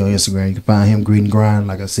Kelsey on Instagram. You can find him Greed and Grind.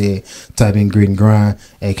 Like I said, type in Greed and Grind,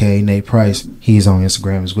 aka Nate Price. He's on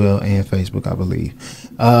Instagram as well and Facebook, I believe.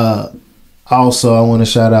 Also, I want to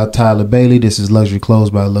shout out Tyler Bailey. This is Luxury Clothes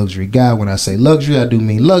by Luxury Guy. When I say luxury, I do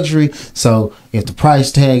mean luxury. So if the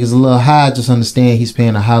price tag is a little high, just understand he's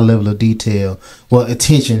paying a high level of detail. Well,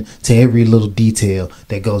 attention to every little detail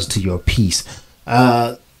that goes to your piece.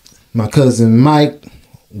 My cousin Mike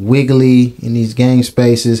Wiggly in these game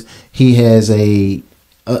spaces, he has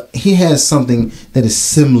something that is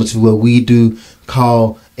similar to what we do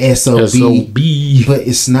called SOB, but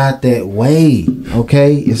it's not that way.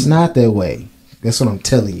 Okay, it's not that way. That's what I'm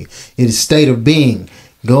telling you. It is state of being.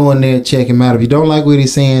 Go in there, check him out. If you don't like what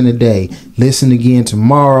he's saying today, listen again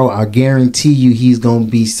tomorrow. I guarantee you he's going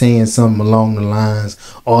to be saying something along the lines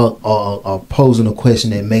or posing a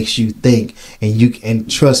question that makes you think. And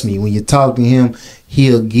trust me, when you talk to him,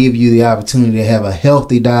 he'll give you the opportunity to have a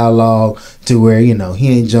healthy dialogue to where, he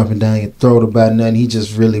ain't jumping down your throat about nothing. He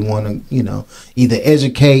just really want to, either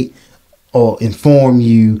educate or inform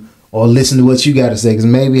you or listen to what you got to say. Because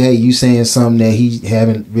maybe, hey, you saying something that he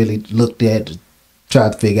haven't really looked at, try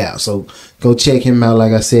to figure out. So go check him out.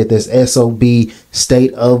 Like I said, that's SOB,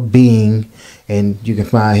 State of Being, and you can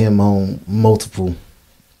find him on multiple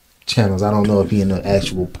channels. I don't know if he's in the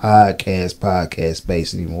actual podcast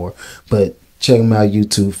space anymore, but check him out,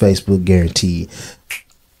 YouTube, Facebook, guaranteed.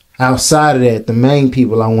 Outside of that, the main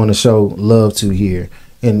people I want to show love to here,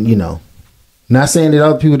 and not saying that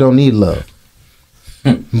other people don't need love,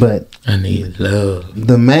 but I need love.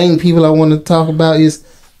 The main people I want to talk about is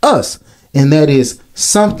us. And that is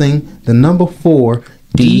something, the number 4,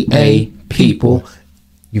 DA people.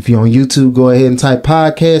 If you're on YouTube, go ahead and type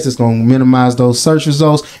podcast. It's going to minimize those search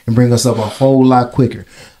results and bring us up a whole lot quicker.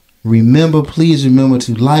 Please remember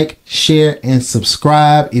to like, share, and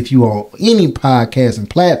subscribe if you are on any podcasting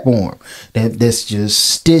platform. That's just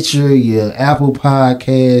Stitcher, your Apple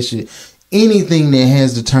Podcast, anything that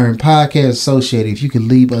has the term podcast associated. If you could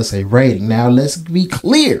leave us a rating. Now, let's be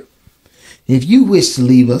clear. If you wish to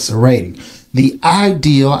leave us a rating, the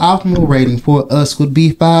ideal optimal rating for us would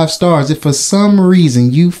be 5 stars. If for some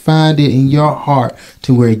reason you find it in your heart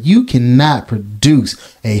to where you cannot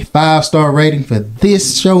produce a 5-star rating for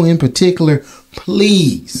this show in particular,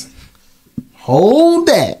 please hold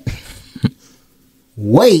that.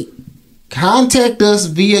 Wait. Contact us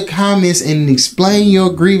via comments and explain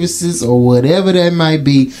your grievances or whatever that might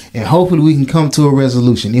be, and hopefully we can come to a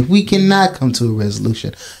resolution. If we cannot come to a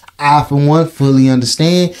resolution, I, for one, fully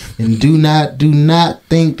understand and do not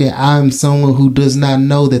think that I'm someone who does not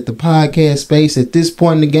know that the podcast space at this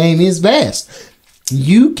point in the game is vast.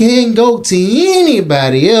 You can go to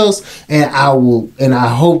anybody else, and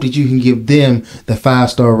I hope that you can give them the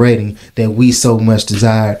 5-star rating that we so much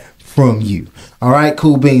desire from you. All right,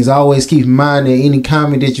 cool beans. Always keep in mind that any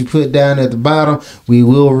comment that you put down at the bottom, we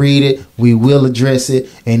will read it, we will address it.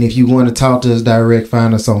 And if you want to talk to us direct,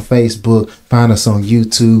 find us on Facebook, find us on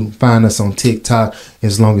YouTube, find us on TikTok,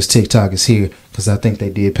 as long as TikTok is here, because I think they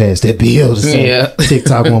did pass that bill. So yeah.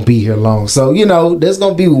 TikTok won't be here long. So, there's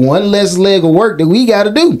going to be one less leg of work that we got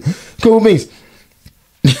to do. Cool beans.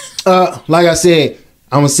 Like I said,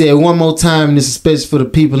 I'm going to say it one more time, and this is especially for the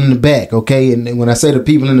people in the back, okay? And when I say the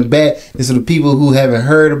people in the back, this are the people who haven't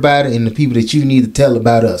heard about it and the people that you need to tell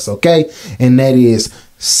about us, okay? And that is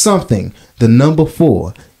something, the number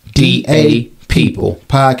 4, DA people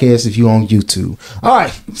podcast if you're on YouTube. All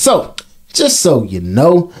right, so just so you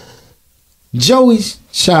know, Joie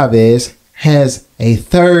Chavis has a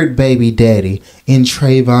 3rd baby daddy in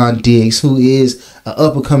Trayvon Diggs, who is an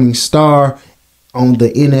up-and-coming star on the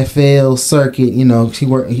NFL circuit.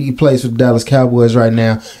 He plays for the Dallas Cowboys right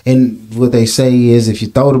now, and what they say is if you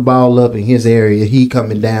throw the ball up in his area, he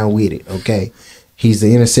coming down with it. Okay, he's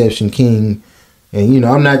the interception king, and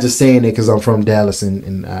I'm not just saying it because I'm from Dallas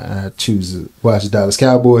and I choose to watch the Dallas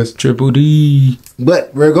Cowboys. Triple D.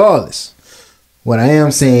 But regardless, what I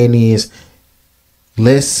am saying is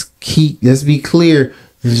let's be clear.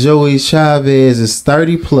 Joie Chavis is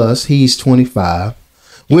 30 plus. He's 25,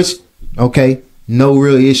 which okay. No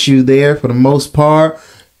real issue there for the most part.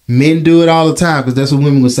 Men do it all the time because that's what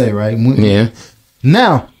women would say, right? Yeah.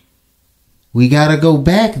 Now, we got to go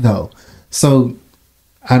back, though. So,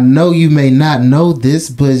 I know you may not know this,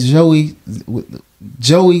 but Joie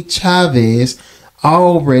Chavis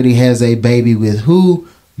already has a baby with who?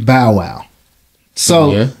 Bow Wow.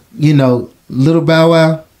 So, little Bow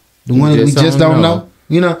Wow, the one that we just don't know,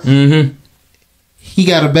 Mm-hmm. He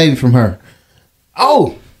got a baby from her.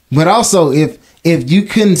 Oh, but also if you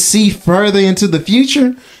couldn't see further into the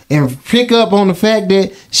future and pick up on the fact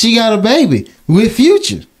that she got a baby with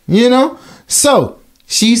Future, So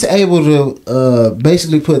she's able to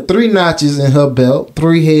basically put 3 notches in her belt,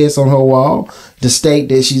 3 heads on her wall, to state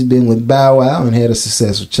that she's been with Bow Wow and had a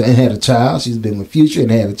successful and had a child. She's been with Future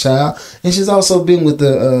and had a child, and she's also been with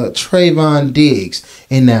the Trayvon Diggs,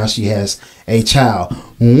 and now she has a child.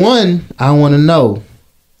 One, I want to know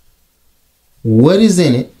what is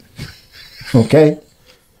in it. Okay,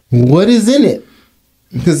 what is in it?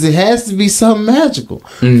 Because it has to be something magical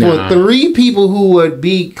for 3 people who would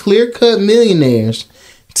be clear-cut millionaires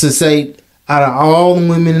to say, out of all the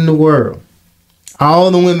women in the world,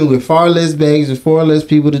 all the women with far less bags and far less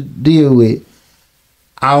people to deal with,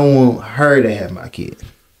 I want her to have my kid.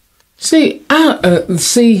 See, I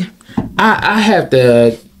have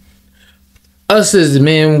to. Us as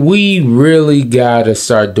men, we really gotta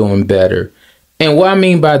start doing better. And what I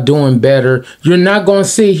mean by doing better, you're not gonna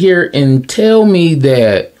sit here and tell me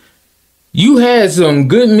that you had some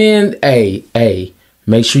good men. Hey,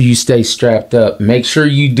 make sure you stay strapped up. Make sure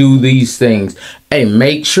you do these things. Hey,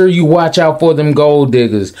 make sure you watch out for them gold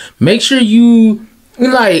diggers. Make sure you,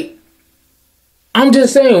 like, I'm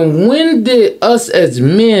just saying, when did us as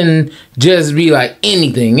men just be like,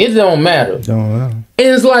 anything? It don't matter. Don't matter. And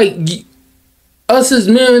it's like, us as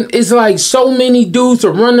men, it's like so many dudes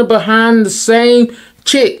are running behind the same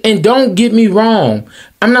chick. And don't get me wrong,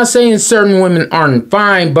 I'm not saying certain women aren't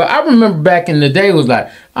fine, but I remember back in the day, it was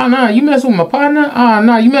like, oh, nah, you mess with my partner? Oh,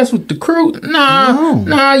 nah, you mess with the crew?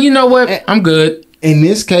 Nah, you know what? I'm good. In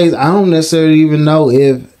this case, I don't necessarily even know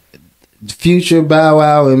if Future, Bow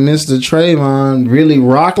Wow, and Mr. Trayvon really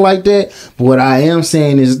rock like that. But what I am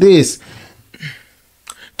saying is this.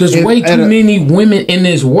 There's way too many women in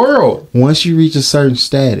this world. Once you reach a certain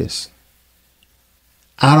status,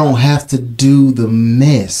 I don't have to do the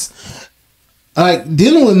mess. Like,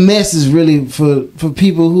 dealing with mess is really for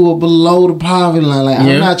people who are below the poverty line. Like,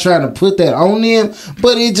 I'm not trying to put that on them,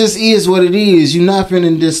 but it just is what it is. You're not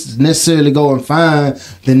finna just necessarily go and find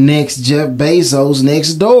the next Jeff Bezos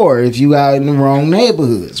next door if you out in the wrong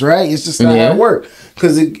neighborhoods, right? It's just not how it works.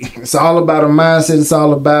 Because it's all about a mindset. It's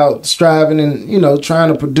all about striving and, you know,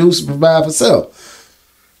 trying to produce and provide for self.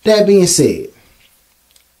 That being said,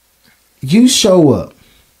 you show up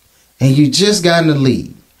and you just got in the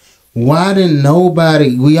league. Why didn't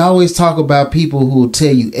nobody... We always talk about people who will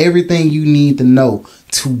tell you everything you need to know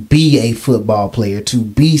to be a football player, to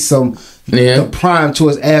be the prime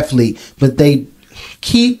choice athlete, but they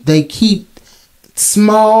keep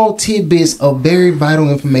small tidbits of very vital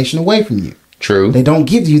information away from you. True. They don't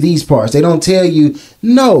give you these parts. They don't tell you,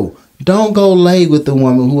 no, don't go lay with the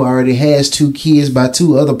woman who already has 2 kids by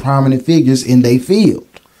 2 other prominent figures in their field.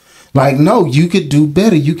 Like, no, you could do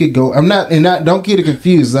better. You could go. Don't get it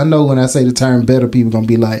confused. I know when I say the term better, people gonna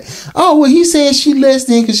be like, oh, well, he said she less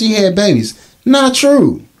than because she had babies. Not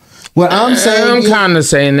true. What I'm saying, I'm kind of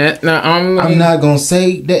saying that. Now, I'm not gonna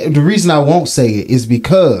say that. The reason I won't say it is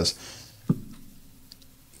because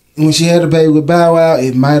when she had a baby with Bow Wow,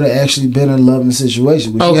 it might have actually been a loving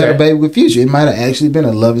situation. When she had a baby with Future, it might have actually been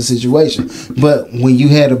a loving situation. But when you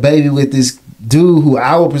had a baby with this dude who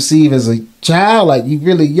I would perceive as a child, like, you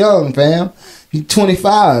really young, fam. You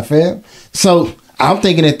 25, fam. So I'm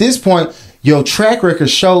thinking at this point, your track record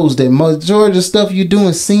shows that majority of the stuff you're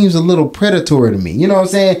doing seems a little predatory to me. You know what I'm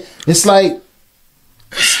saying? It's like,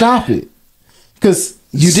 stop it. Because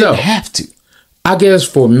you didn't have to. I guess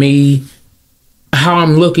for me, how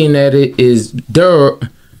I'm looking at it is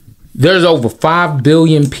there's over 5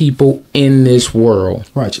 billion people in this world.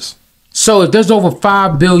 Righteous. So if there's over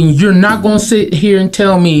 5 billion, you're not going to sit here and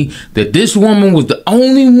tell me that this woman was the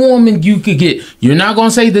only woman you could get. You're not going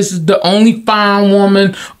to say this is the only fine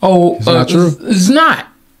woman. Oh, it's not true. It's not.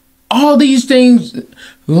 All these things,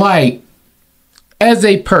 like, as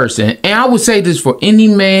a person, and I would say this for any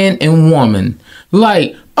man and woman,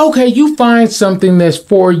 like, okay, you find something that's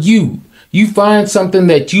for you. You find something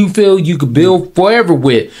that you feel you could build forever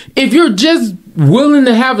with. If you're just willing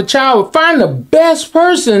to have a child, find the best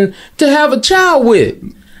person to have a child with.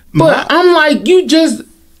 But I'm like,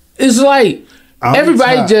 it's like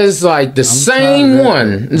everybody just like the same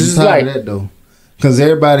one. It's like that though, because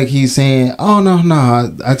everybody keeps saying, "Oh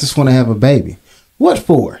no, I just want to have a baby." What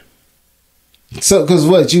for? So,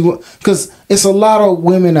 because it's a lot of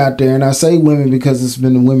women out there, and I say women because it's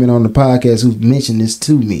been the women on the podcast who've mentioned this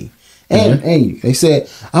to me. And they said,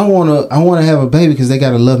 I wanna have a baby because they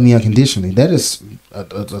gotta love me unconditionally. That is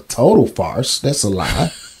a total farce. That's a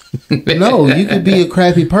lie. No, you could be a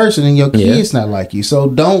crappy person and your kid's not like you. So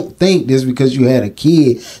don't think just because you had a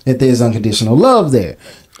kid that there's unconditional love there.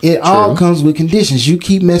 It all comes with conditions. You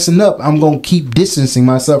keep messing up, I'm gonna keep distancing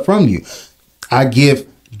myself from you. I give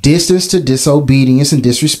distance to disobedience and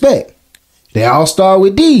disrespect. They all start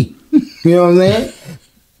with D. You know what I'm saying?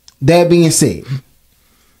 That being said,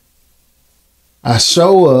 I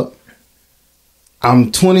show up.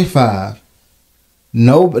 I'm 25.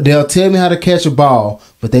 No, they'll tell me how to catch a ball,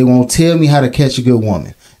 but they won't tell me how to catch a good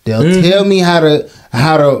woman. They'll tell me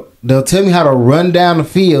they'll tell me how to run down the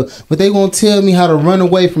field, but they won't tell me how to run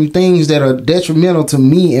away from things that are detrimental to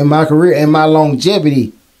me and my career and my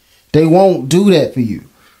longevity. They won't do that for you,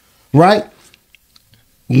 right?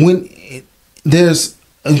 When there's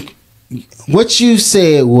what you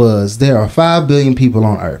said was there are 5 billion people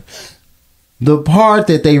on Earth. The part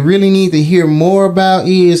that they really need to hear more about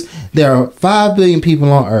is there are 5 billion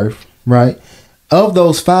people on Earth, right? Of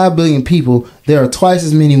those 5 billion people, there are twice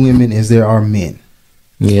as many women as there are men.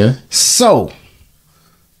 Yeah. So,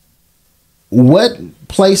 what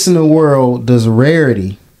place in the world does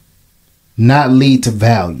rarity not lead to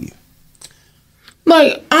value?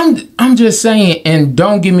 Like, I'm just saying, and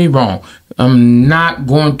don't get me wrong, I'm not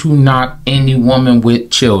going to knock any woman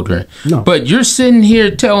with children. No. But you're sitting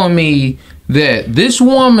here telling me that this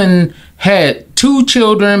woman had 2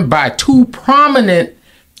 children by 2 prominent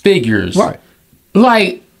figures. Right.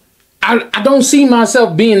 Like, I don't see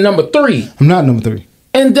myself being number 3. I'm not number 3.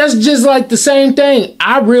 And that's just like the same thing.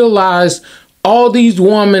 I realized all these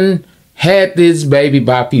women had this baby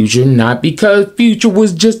by Future, not because Future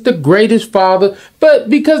was just the greatest father, but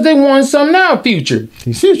because they wanted something out of Future.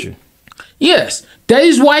 He's Future. Yes, that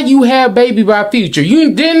is why you have baby by Future.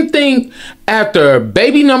 You didn't think after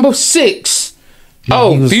baby number 6,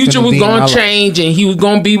 Future was going to change and he was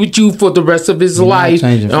going to be with you for the rest of his life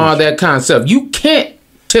and all that kind of stuff. You can't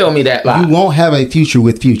tell me that lie. You won't have a future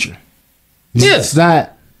with Future. Yes. It's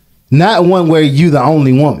not one where you the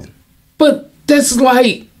only woman. But that's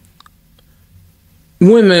like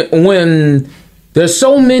when there's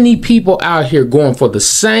so many people out here going for the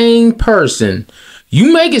same person,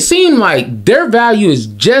 you make it seem like their value is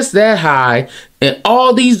just that high and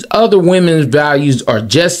all these other women's values are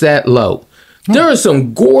just that low. There are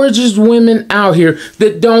some gorgeous women out here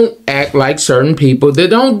that don't act like certain people,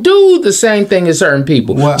 that don't do the same thing as certain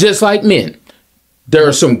people, just like men. There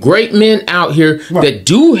are some great men out here that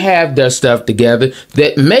do have their stuff together,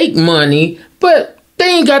 that make money, but they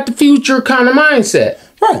ain't got the Future kind of mindset.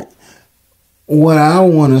 Right. What I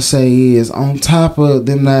want to say is, on top of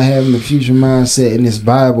them not having the Future mindset and this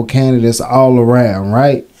Bible candidates all around,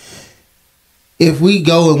 right? If we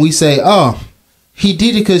go and we say, oh, he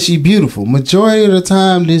did it because she's beautiful. Majority of the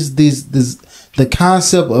time, the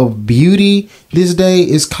concept of beauty this day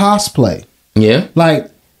is cosplay. Yeah.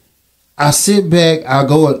 Like, I sit back,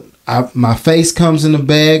 my face comes in the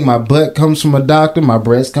bag, my butt comes from a doctor, my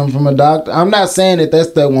breast comes from a doctor. I'm not saying that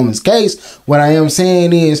that's that woman's case. What I am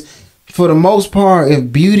saying is, for the most part,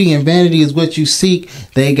 if beauty and vanity is what you seek,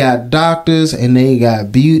 they got doctors and they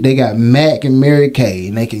got Mac and Mary Kay,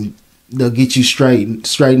 and they'll get you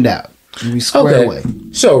straightened out. We square away.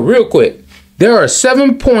 So real quick, there are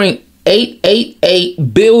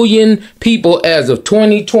 7.888 billion people as of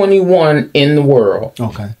 2021 in the world.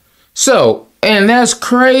 Okay. So, and that's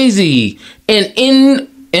crazy. And in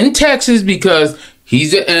Texas, because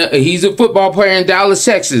he's a football player in Dallas,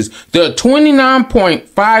 Texas, there are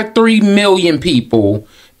 29.53 million people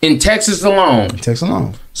in Texas alone.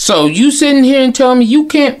 So you sitting here and telling me you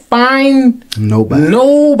can't find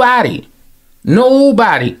nobody. And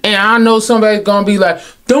I know somebody's gonna be like,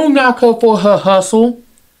 don't knock her for her hustle.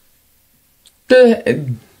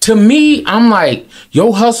 To me, I'm like,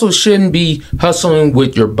 your hustle shouldn't be hustling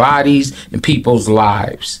with your bodies and people's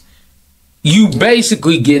lives. You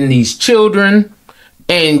basically getting these children,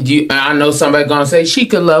 and I know somebody gonna say she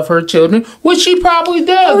could love her children, which she probably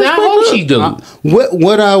does. I hope she do.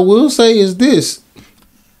 What I will say is this.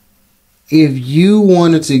 If you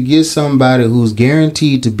wanted to get somebody who's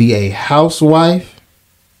guaranteed to be a housewife,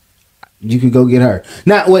 you could go get her.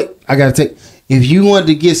 Now, wait, if you wanted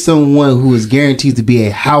to get someone who is guaranteed to be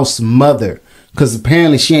a house mother, because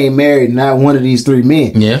apparently she ain't married, not one of these 3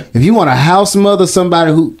 men. Yeah. If you want a house mother,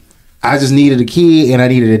 somebody who, I just needed a kid and I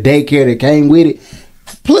needed a daycare that came with it,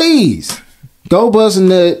 please go bust a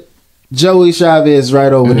nut Joie Chavis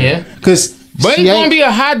right over there. Because but it's gonna be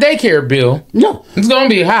a high daycare bill. No, it's gonna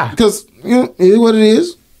be high because it is what it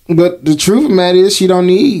is. But the truth of the matter is, she don't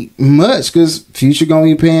need much because Future gonna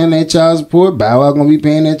be paying that child support. Bow Wow gonna be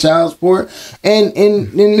paying that child support, and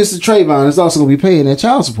Mr. Trayvon is also gonna be paying that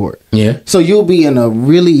child support. Yeah. So you'll be in a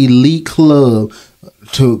really elite club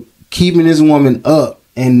to keeping this woman up,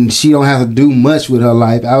 and she don't have to do much with her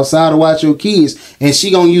life outside of watch your kids, and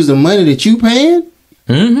she gonna use the money that you paying.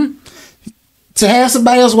 Mm-hmm. To have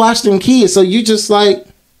somebody else watch them kids. So you just I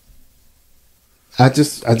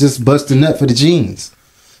just bust a nut for the jeans.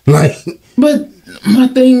 Like, But my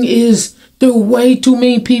thing is, there are way too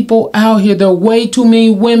many people out here. There are way too many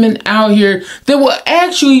women out here that will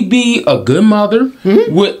actually be a good mother,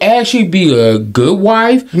 would actually be a good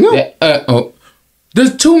wife.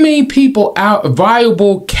 There's too many people out,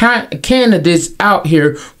 viable candidates out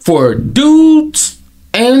here for dudes.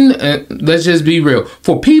 And let's just be real,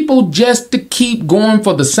 for people just to keep going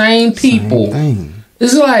for the same people.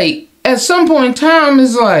 It's like, at some point in time,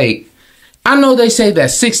 it's like, I know they say that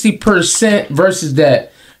 60% versus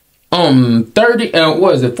that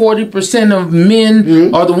 40% of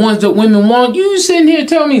men are the ones that women want. You sitting here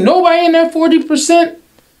telling me nobody in that 40%?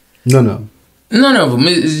 No. None of them.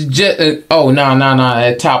 It's just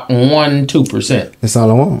at top 1-2%. That's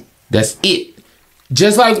all I want. That's it.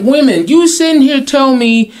 Just like women, you sitting here telling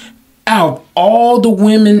me out of all the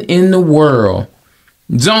women in the world,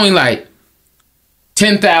 there's only like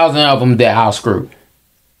 10,000 of them that I'll screw.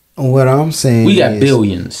 What I'm saying, we got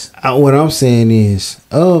billions. What I'm saying is,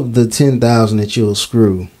 of the 10,000 that you'll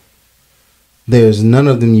screw, there's none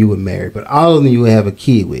of them you would marry, but all of them you would have a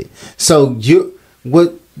kid with. So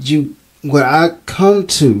what I come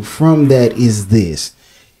to from that is this: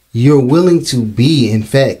 you're willing to be, in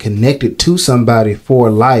fact, connected to somebody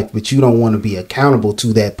for life, but you don't want to be accountable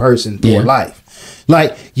to that person for life.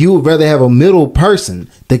 Like, you would rather have a middle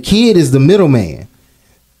person. The kid is the middleman.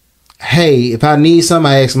 Hey, if I need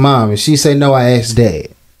something, I ask mom. If she say no, I ask dad.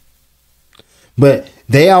 But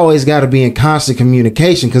they always got to be in constant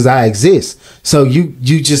communication because I exist. So you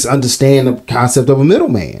just understand the concept of a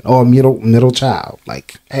middleman or a middle child.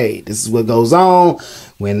 Like, hey, this is what goes on.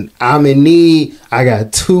 When I'm in need, I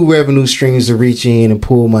got 2 revenue streams to reach in and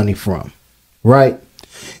pull money from. Right?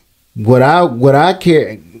 What I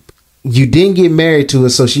care, you didn't get married to her,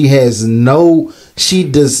 so she has no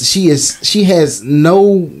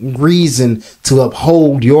reason to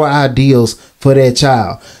uphold your ideals for that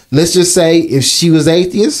child. Let's just say if she was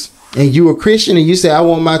atheist and you were Christian and you say, I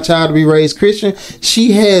want my child to be raised Christian,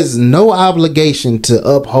 she has no obligation to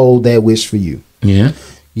uphold that wish for you. Yeah.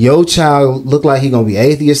 Your child look like he gonna be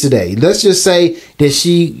atheist today. Let's just say that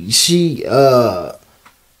she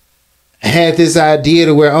had this idea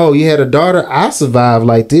to where, oh, you had a daughter, I survived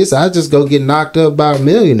like this, I just go get knocked up by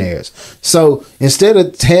millionaires. So instead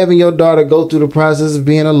of having your daughter go through the process of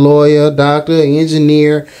being a lawyer, doctor,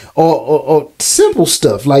 engineer, or simple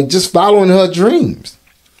stuff like just following her dreams,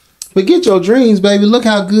 forget your dreams, baby. Look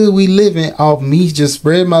how good we living off me just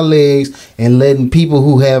spreading my legs and letting people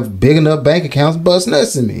who have big enough bank accounts bust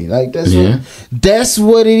nuts in me. Like, that's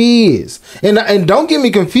what it is. And don't get me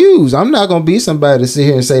confused. I'm not gonna be somebody to sit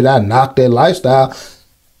here and say that I knocked that lifestyle.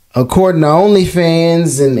 According to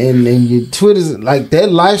OnlyFans and your Twitters, like,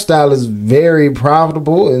 that lifestyle is very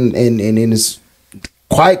profitable and it's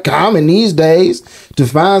quite common these days to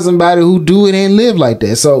find somebody who do it and live like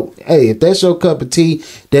that. So, hey, if that's your cup of tea,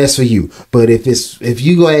 that's for you. But if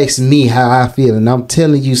you go ask me how I feel, and I'm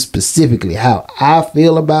telling you specifically how I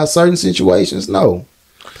feel about certain situations, no.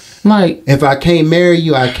 Like, if I can't marry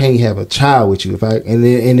you, I can't have a child with you.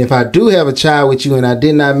 If I do have a child with you and I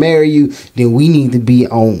did not marry you, then we need to be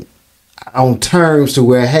on terms to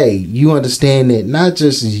where, hey, you understand that not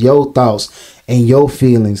just your thoughts and your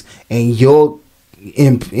feelings and your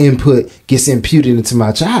input gets imputed into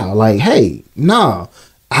my child. Like, hey, nah,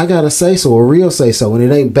 I gotta say so, a real say so, and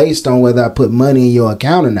it ain't based on whether I put money in your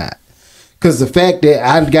account or not. Because the fact that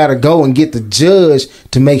I gotta go and get the judge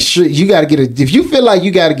to make sure you gotta get if you feel like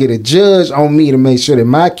you gotta get a judge on me to make sure that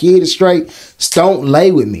my kid is straight, don't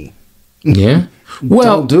lay with me. Yeah.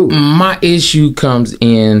 Well, my issue comes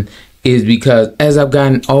in is because as I've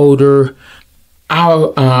gotten older,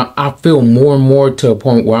 I feel more and more to a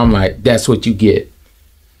point where I'm like, that's what you get.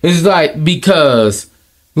 It's like, because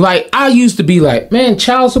like I used to be like, man,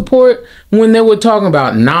 child support, when they were talking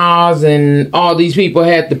about Nas and all these people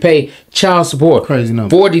had to pay child support, crazy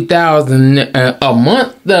number, $40,000 a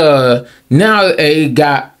month. Now it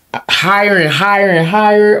got higher and higher and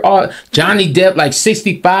higher. Johnny Depp like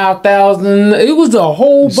 $65,000. It was a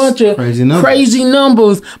whole bunch of crazy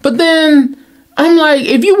numbers. But then I'm like,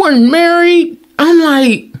 if you weren't married, I'm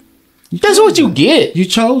like, that's what you get. You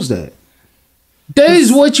chose that. That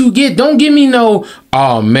is what you get. Don't give me no,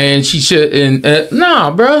 oh man, she shouldn't.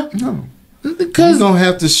 Nah, bruh. No. Because you're going to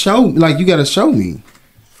have to show, like, you got to show me.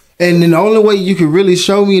 And then the only way you can really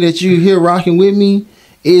show me that you're here rocking with me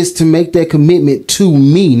is to make that commitment to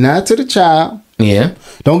me, not to the child. Yeah.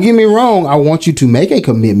 Don't get me wrong. I want you to make a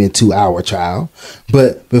commitment to our child.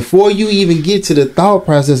 But before you even get to the thought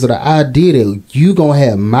process of the idea that you going to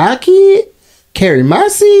have my kid carry my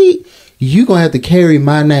seed, you going to have to carry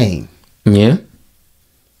my name. Yeah.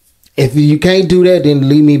 If you can't do that, then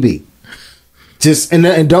leave me be. Just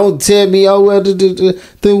and don't tell me, oh well,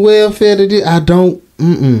 the welfare. I don't.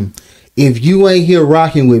 If you ain't here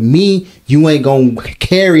rocking with me, you ain't gonna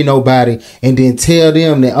carry nobody and then tell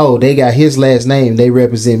them that, oh, they got his last name, they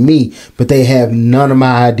represent me, but they have none of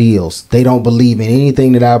my ideals. They don't believe in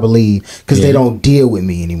anything that I believe because they don't deal with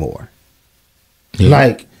me anymore. Yeah.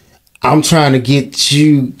 Like, I'm trying to get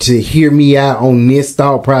you to hear me out on this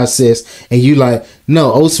thought process, and you like,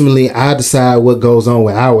 no, ultimately I decide what goes on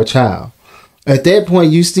with our child. At that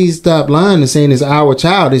point, you still stop lying and saying it's our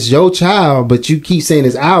child. It's your child, but you keep saying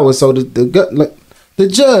it's ours. So the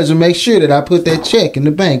judge will make sure that I put that check in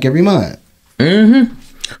the bank every month.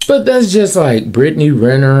 But that's just like Brittany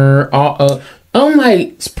Renner. I'm like,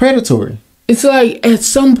 it's predatory. It's like at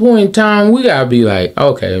some point in time, we gotta be like,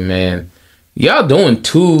 okay, man, y'all doing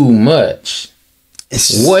too much.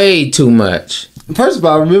 It's way too much. First of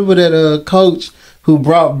all, remember that coach who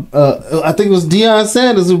brought, I think it was Deion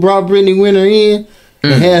Sanders who brought Brittany Renner in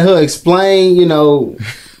and had her explain, you know,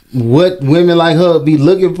 what women like her be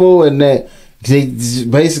looking for, and that they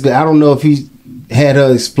basically, I don't know if he had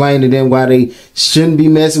her explain to them why they shouldn't be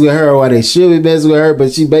messing with her or why they should be messing with her,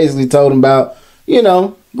 but she basically told them about, you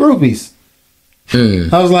know, groupies.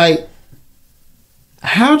 I was like,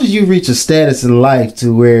 how did you reach a status in life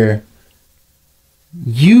to where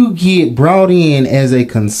you get brought in as a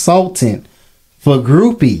consultant for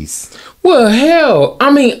groupies? Well, hell,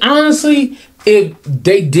 I mean, honestly, if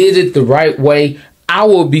they did it the right way, I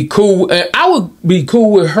would be cool. I would be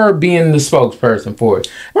cool with her being the spokesperson for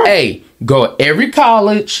it. Right. Hey, go to every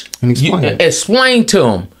college and explain to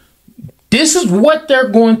them, this is what they're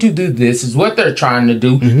going to do. This is what they're trying to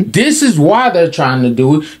do. This is why they're trying to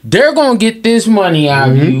do it. They're going to get this money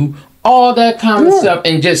out of you. All that kind of stuff,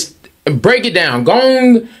 and just break it down. Go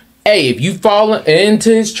on. Hey, if you fall into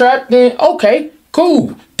his trap, then okay,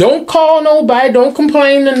 cool. Don't call nobody. Don't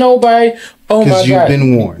complain to nobody. Oh my God. You've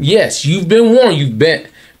been warned. Yes, you've been warned. You've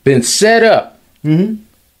been set up.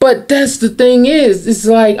 But that's the thing is, it's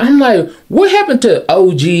like, I'm like, what happened to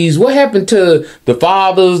OGs? What happened to the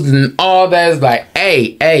fathers and all that? It's like,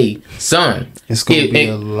 hey, son. It's going to be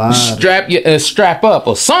a lot. Strap up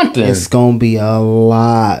or something. It's going to be a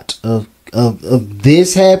lot of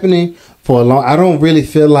this happening for a long. I don't really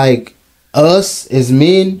feel like us as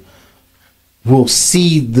men will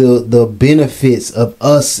see the benefits of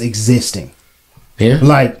us existing. Yeah.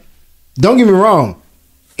 Like, don't get me wrong.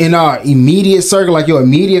 In our immediate circle, like your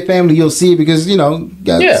immediate family, you'll see it because, you know,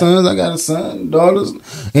 got sons, I got a son, daughters.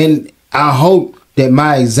 And I hope that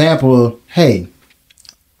my example of, hey,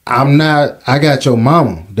 I got your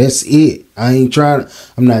mama. That's it. I'm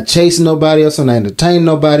not chasing nobody else. I'm not entertaining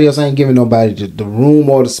nobody else. I ain't giving nobody the room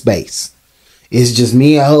or the space. It's just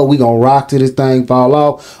me and her. We gonna rock till this thing fall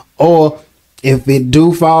off. Or if it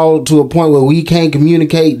do fall to a point where we can't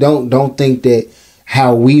communicate, don't think that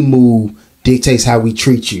how we move dictates how we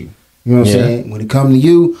treat you. You know what I'm saying? When it comes to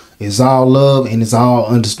you, it's all love and it's all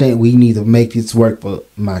understanding. We need to make this work for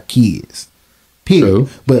my kids. Period. True.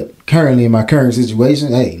 But currently in my current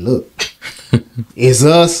situation, hey, look, it's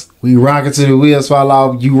us. We rock it till the wheels fall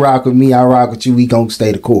off. You rock with me, I rock with you. We gonna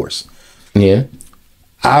stay the course. Yeah.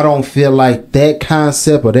 I don't feel like that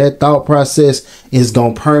concept or that thought process is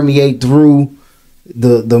gonna permeate through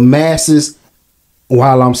the masses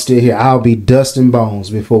while I'm still here. I'll be dust and bones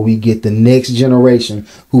before we get the next generation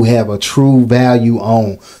who have a true value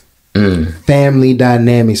on family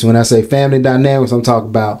dynamics. When I say family dynamics, I'm talking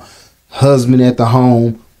about husband at the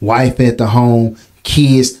home, wife at the home,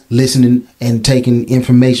 kids listening and taking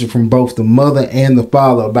information from both the mother and the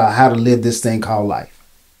father about how to live this thing called life.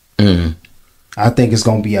 I think it's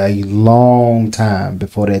going to be a long time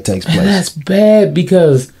before that takes place. And that's bad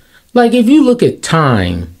because, like, if you look at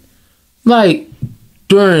time, like,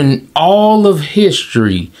 during all of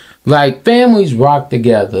history, like, families rocked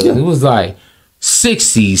together. Yeah. It was like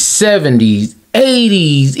 60s, 70s,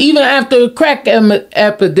 80s, even after the crack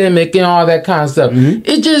epidemic and all that kind of stuff.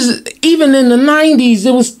 It just, even in the 90s,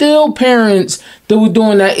 there was still parents that were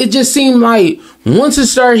doing that. It just seemed like once it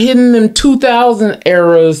started hitting them 2000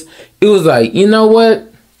 eras, it was like, you know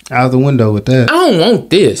what? Out the window with that. I don't want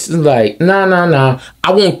this. It's like, nah.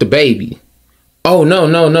 I want the baby. Oh,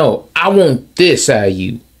 no. I want this out of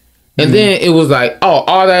you. And then it was like, oh,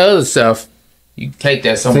 all that other stuff, you take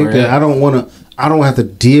that somewhere else. I don't have to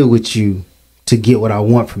deal with you to get what I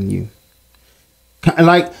want from you.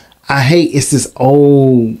 Like, I hate, it's this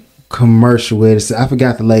old commercial where I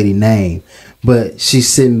forgot the lady name, but she's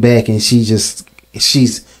sitting back and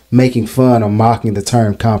she's making fun or mocking the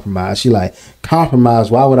term compromise. She like, compromise?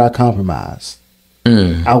 Why would I compromise?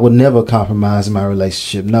 I would never compromise in my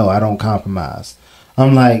relationship. No, I don't compromise.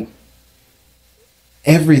 I'm like,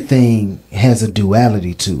 everything has a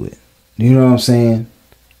duality to it. You know what I'm saying?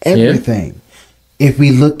 Everything. Yeah. If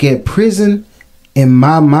we look at prison, in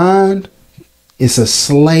my mind, it's a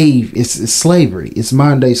slave. It's slavery. It's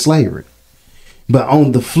modern day slavery. But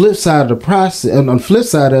on the flip side of the process, on the flip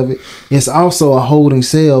side of it, it's also a holding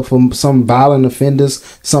cell for some violent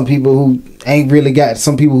offenders, some people who ain't really got,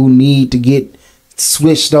 some people who need to get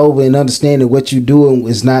switched over and understand that what you're doing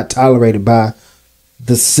is not tolerated by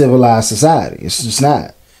the civilized society. It's just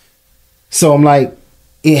not. So I'm like,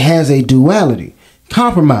 it has a duality.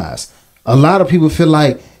 Compromise. A lot of people feel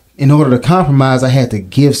like in order to compromise, I had to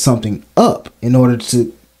give something up in order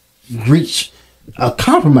to reach a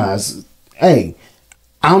compromise. Hey,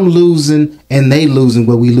 I'm losing and they losing,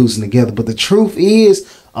 but we losing together. But the truth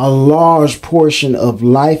is, a large portion of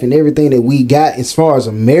life and everything that we got as far as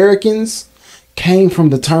Americans came from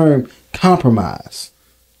the term compromise.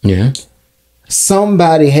 Yeah.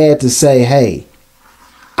 Somebody had to say, hey,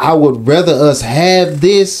 I would rather us have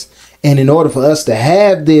this, and in order for us to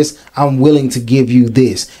have this, I'm willing to give you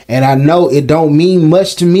this. And I know it don't mean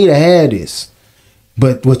much to me to have this,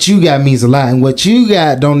 but what you got means a lot, and what you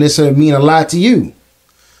got don't necessarily mean a lot to you.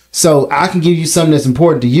 So I can give you something that's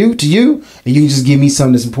important to you, and you can just give me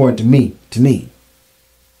something that's important to me.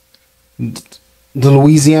 The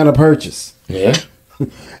Louisiana Purchase. Yeah.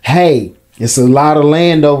 Hey, it's a lot of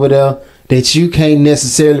land over there that you can't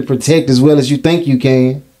necessarily protect as well as you think you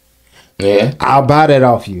can. Yeah. I'll buy that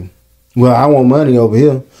off you. Well, I want money over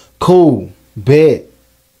here. Cool. Bet.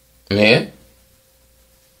 Yeah.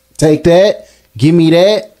 Take that. Give me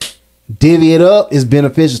that. Divvy it up. It's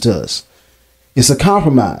beneficial to us. It's a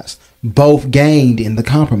compromise. Both gained in the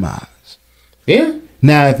compromise. Yeah.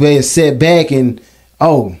 Now, if they sit back and,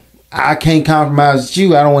 oh, I can't compromise with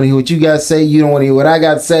you. I don't want to hear what you got to say. You don't want to hear what I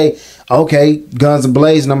got to say. Okay, guns are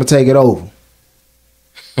blazing. I'm going to take it over.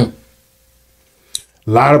 A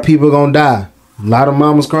lot of people are going to die. A lot of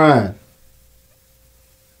mamas crying.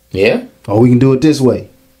 Yeah. Or we can do it this way.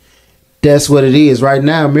 That's what it is. Right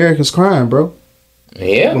now, America's crying, bro.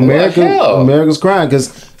 Yeah. America's crying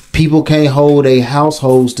because people can't hold their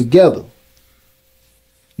households together.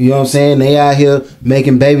 You know what I'm saying? They out here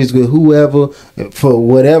making babies with whoever for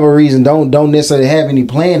whatever reason don't necessarily have any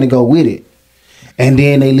plan to go with it. And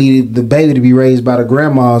then they leave the baby to be raised by the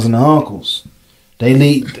grandmas and the uncles. They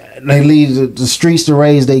leave the streets to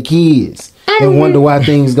raise their kids and wonder why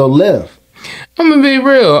things go left. I'm gonna be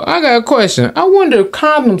real. I got a question. I wonder if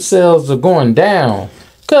condom sales are going down.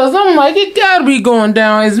 Cause I'm like, it gotta be going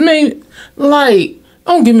down. It's me. Like,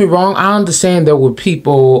 don't get me wrong. I understand that with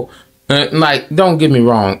people, don't get me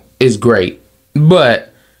wrong. It's great,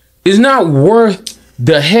 but it's not worth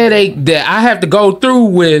the headache that I have to go through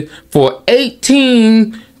with for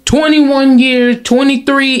 18, 21 years,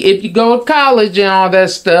 23 if you go to college and all that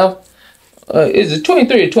stuff. Is it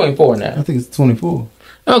 23 or 24 now? I think it's 24.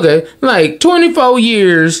 Okay, like 24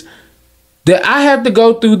 years that I have to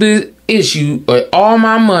go through this issue with all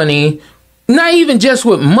my money, not even just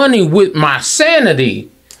with money, with my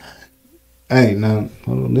sanity. Hey, now,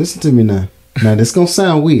 hold on, listen to me now. Now, this gonna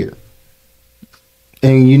sound weird.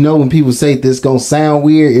 And you know when people say this gonna sound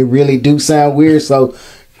weird, it really do sound weird. So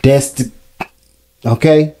that's the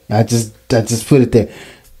okay. I just put it there.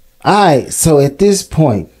 Alright, so at this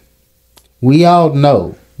point, we all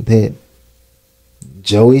know that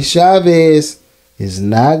Joie Chavis is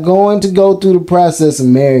not going to go through the process of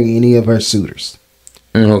marrying any of her suitors.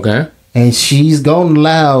 Okay. And she's gonna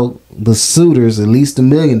allow the suitors, at least the $1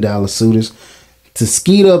 million suitors, to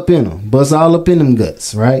skeet up in them, bust all up in them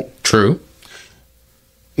guts, right? True.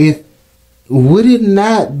 Would it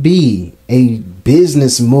not be a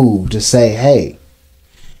business move to say, hey,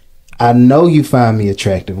 I know you find me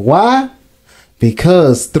attractive. Why?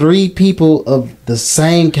 Because 3 people of the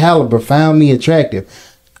same caliber found me attractive.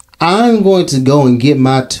 I'm going to go and get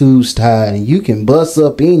my tubes tied and you can bust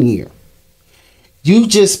up in here. You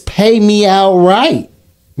just pay me outright.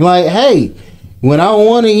 Like, hey, when I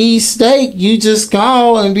want to eat steak, you just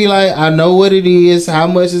call and be like, I know what it is, how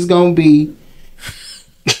much it's going to be.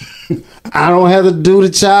 I don't have to do the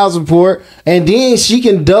child support. And then she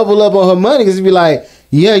can double up on her money because be like,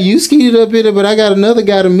 yeah, you skeeted up in it, but I got another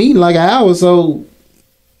guy to meet in like an hour. So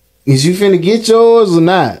is you finna get yours or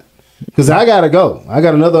not? Because I got to go. I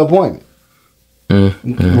got another appointment.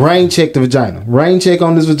 Rain check the vagina. Rain check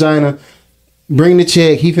on this vagina. Bring the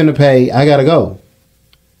check. He finna pay. I got to go.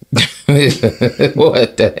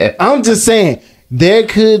 What the hell? I'm just saying, there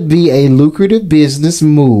could be a lucrative business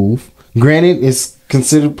move. Granted, it's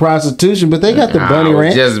considered prostitution, but they got the Bunny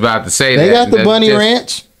Ranch. Just about to say they got the Bunny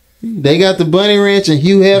Ranch. They got the Bunny Ranch and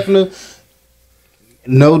Hugh Hefner.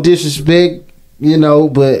 No disrespect, you know,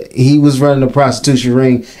 but he was running a prostitution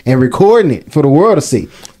ring and recording it for the world to see.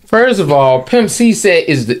 First of all, Pimp C said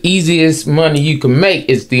is the easiest money you can make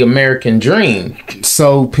is the American dream.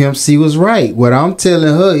 So Pimp C was right. What I'm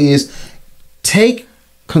telling her is take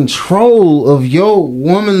control of your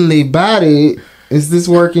womanly body. Is this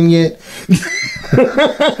working yet?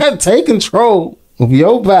 Take control of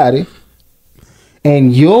your body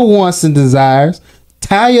and your wants and desires.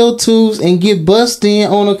 Tie your tubes and get bussed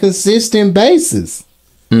in on a consistent basis.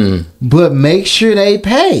 But make sure they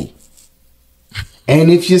pay.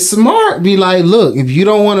 And if you're smart, be like, look, if you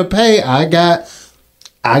don't want to pay, I got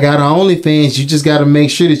an OnlyFans. You just got to make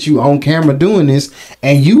sure that you on camera doing this,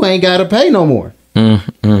 and you ain't got to pay no more.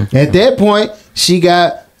 At that point,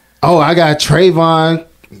 I got Trayvon.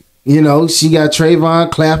 You know, she got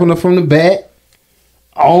Trayvon clapping her from the back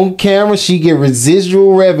on camera. She get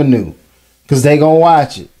residual revenue because they gonna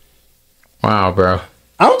watch it. Wow, bro.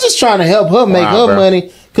 I'm just trying to help her make her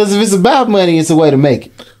money, because if it's about money, it's a way to make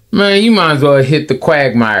it. Man, you might as well hit the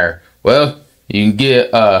quagmire. Well, you can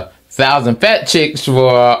get 1,000 fat chicks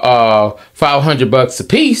for $500 a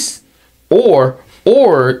piece, or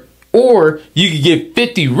you can get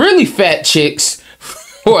 50 really fat chicks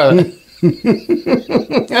for.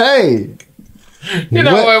 Hey, you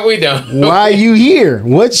know what we done? Why you here?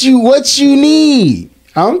 What you need?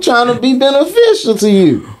 I'm trying to be beneficial to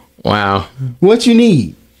you. Wow. What you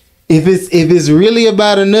need? If it's really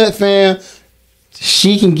about a nut, fam,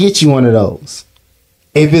 she can get you one of those.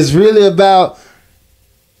 If it's really about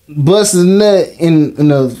busting a nut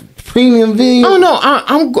in a premium video. Oh no,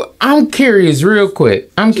 I'm curious, real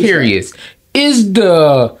quick. I'm curious. Is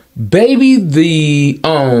the baby the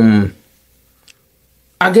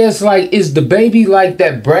I guess like is the baby like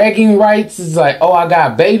that bragging rights? Is like, oh, I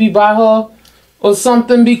got a baby by her or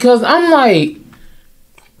something? Because I'm like,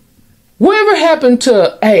 whatever happened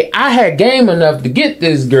to, hey, I had game enough to get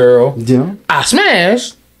this girl. Yeah. I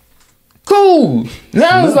smashed. Cool.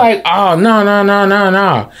 Now it's like, oh,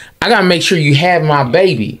 no. I got to make sure you have my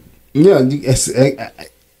baby. Yeah.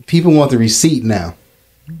 People want the receipt now.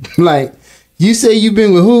 Like, you say you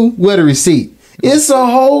been with who? What a receipt. It's a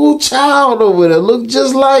whole child over there. Look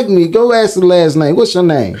just like me. Go ask the last name. What's your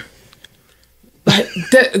name?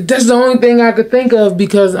 That's the only thing I could think of,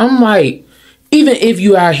 because I'm like, even if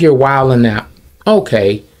you out here wilding out,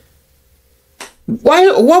 okay,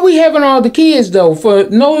 why we having all the kids though for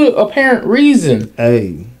no apparent reason?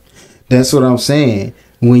 Hey, that's what I'm saying.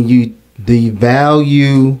 When you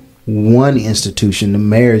devalue one institution, the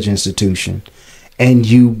marriage institution, and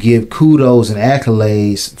you give kudos and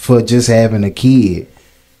accolades for just having a kid,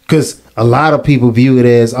 because a lot of people view it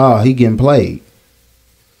as, oh, he getting played.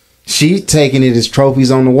 She taking it as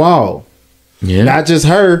trophies on the wall. Yeah, not just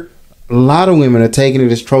her. A lot of women are taking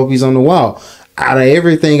it as trophies on the wall. Out of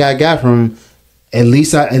everything I got from, at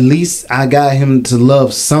least I got him to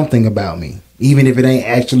love something about me, even if it ain't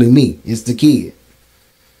actually me. It's the kid.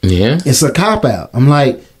 Yeah, it's a cop out. I'm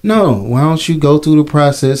like, no. Why don't you go through the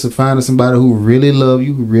process of finding somebody who really love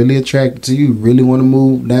you, who really attracted to you, who really want to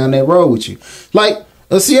move down that road with you? Like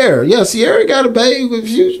a Sierra. Yeah, Sierra got a baby with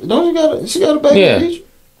Future. She got a baby with Future.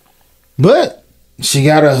 But she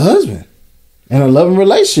got a husband and a loving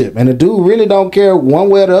relationship, and the dude really don't care one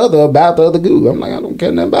way or the other about the other dude. I'm like, I don't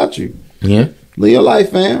care nothing about you. Yeah, live your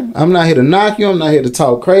life, fam. I'm not here to knock you. I'm not here to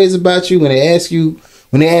talk crazy about you. When they ask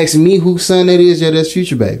me whose son that is, yeah, that's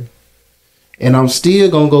Future baby, and I'm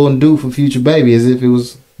still gonna go and do for Future baby as if it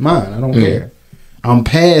was mine. I don't care. I'm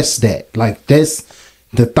past that. Like, that's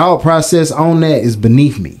the thought process on that is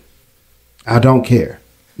beneath me. I don't care.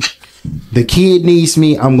 The kid needs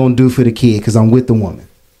me. I'm gonna do for the kid because I'm with the woman.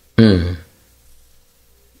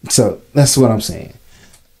 So that's what I'm saying.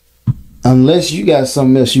 Unless you got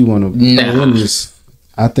something else you want to,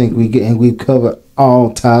 I think we've covered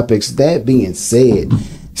all topics. That being said,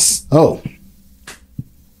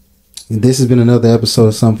 this has been another episode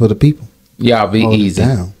of Something for the People. Y'all be easy.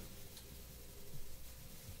 Down.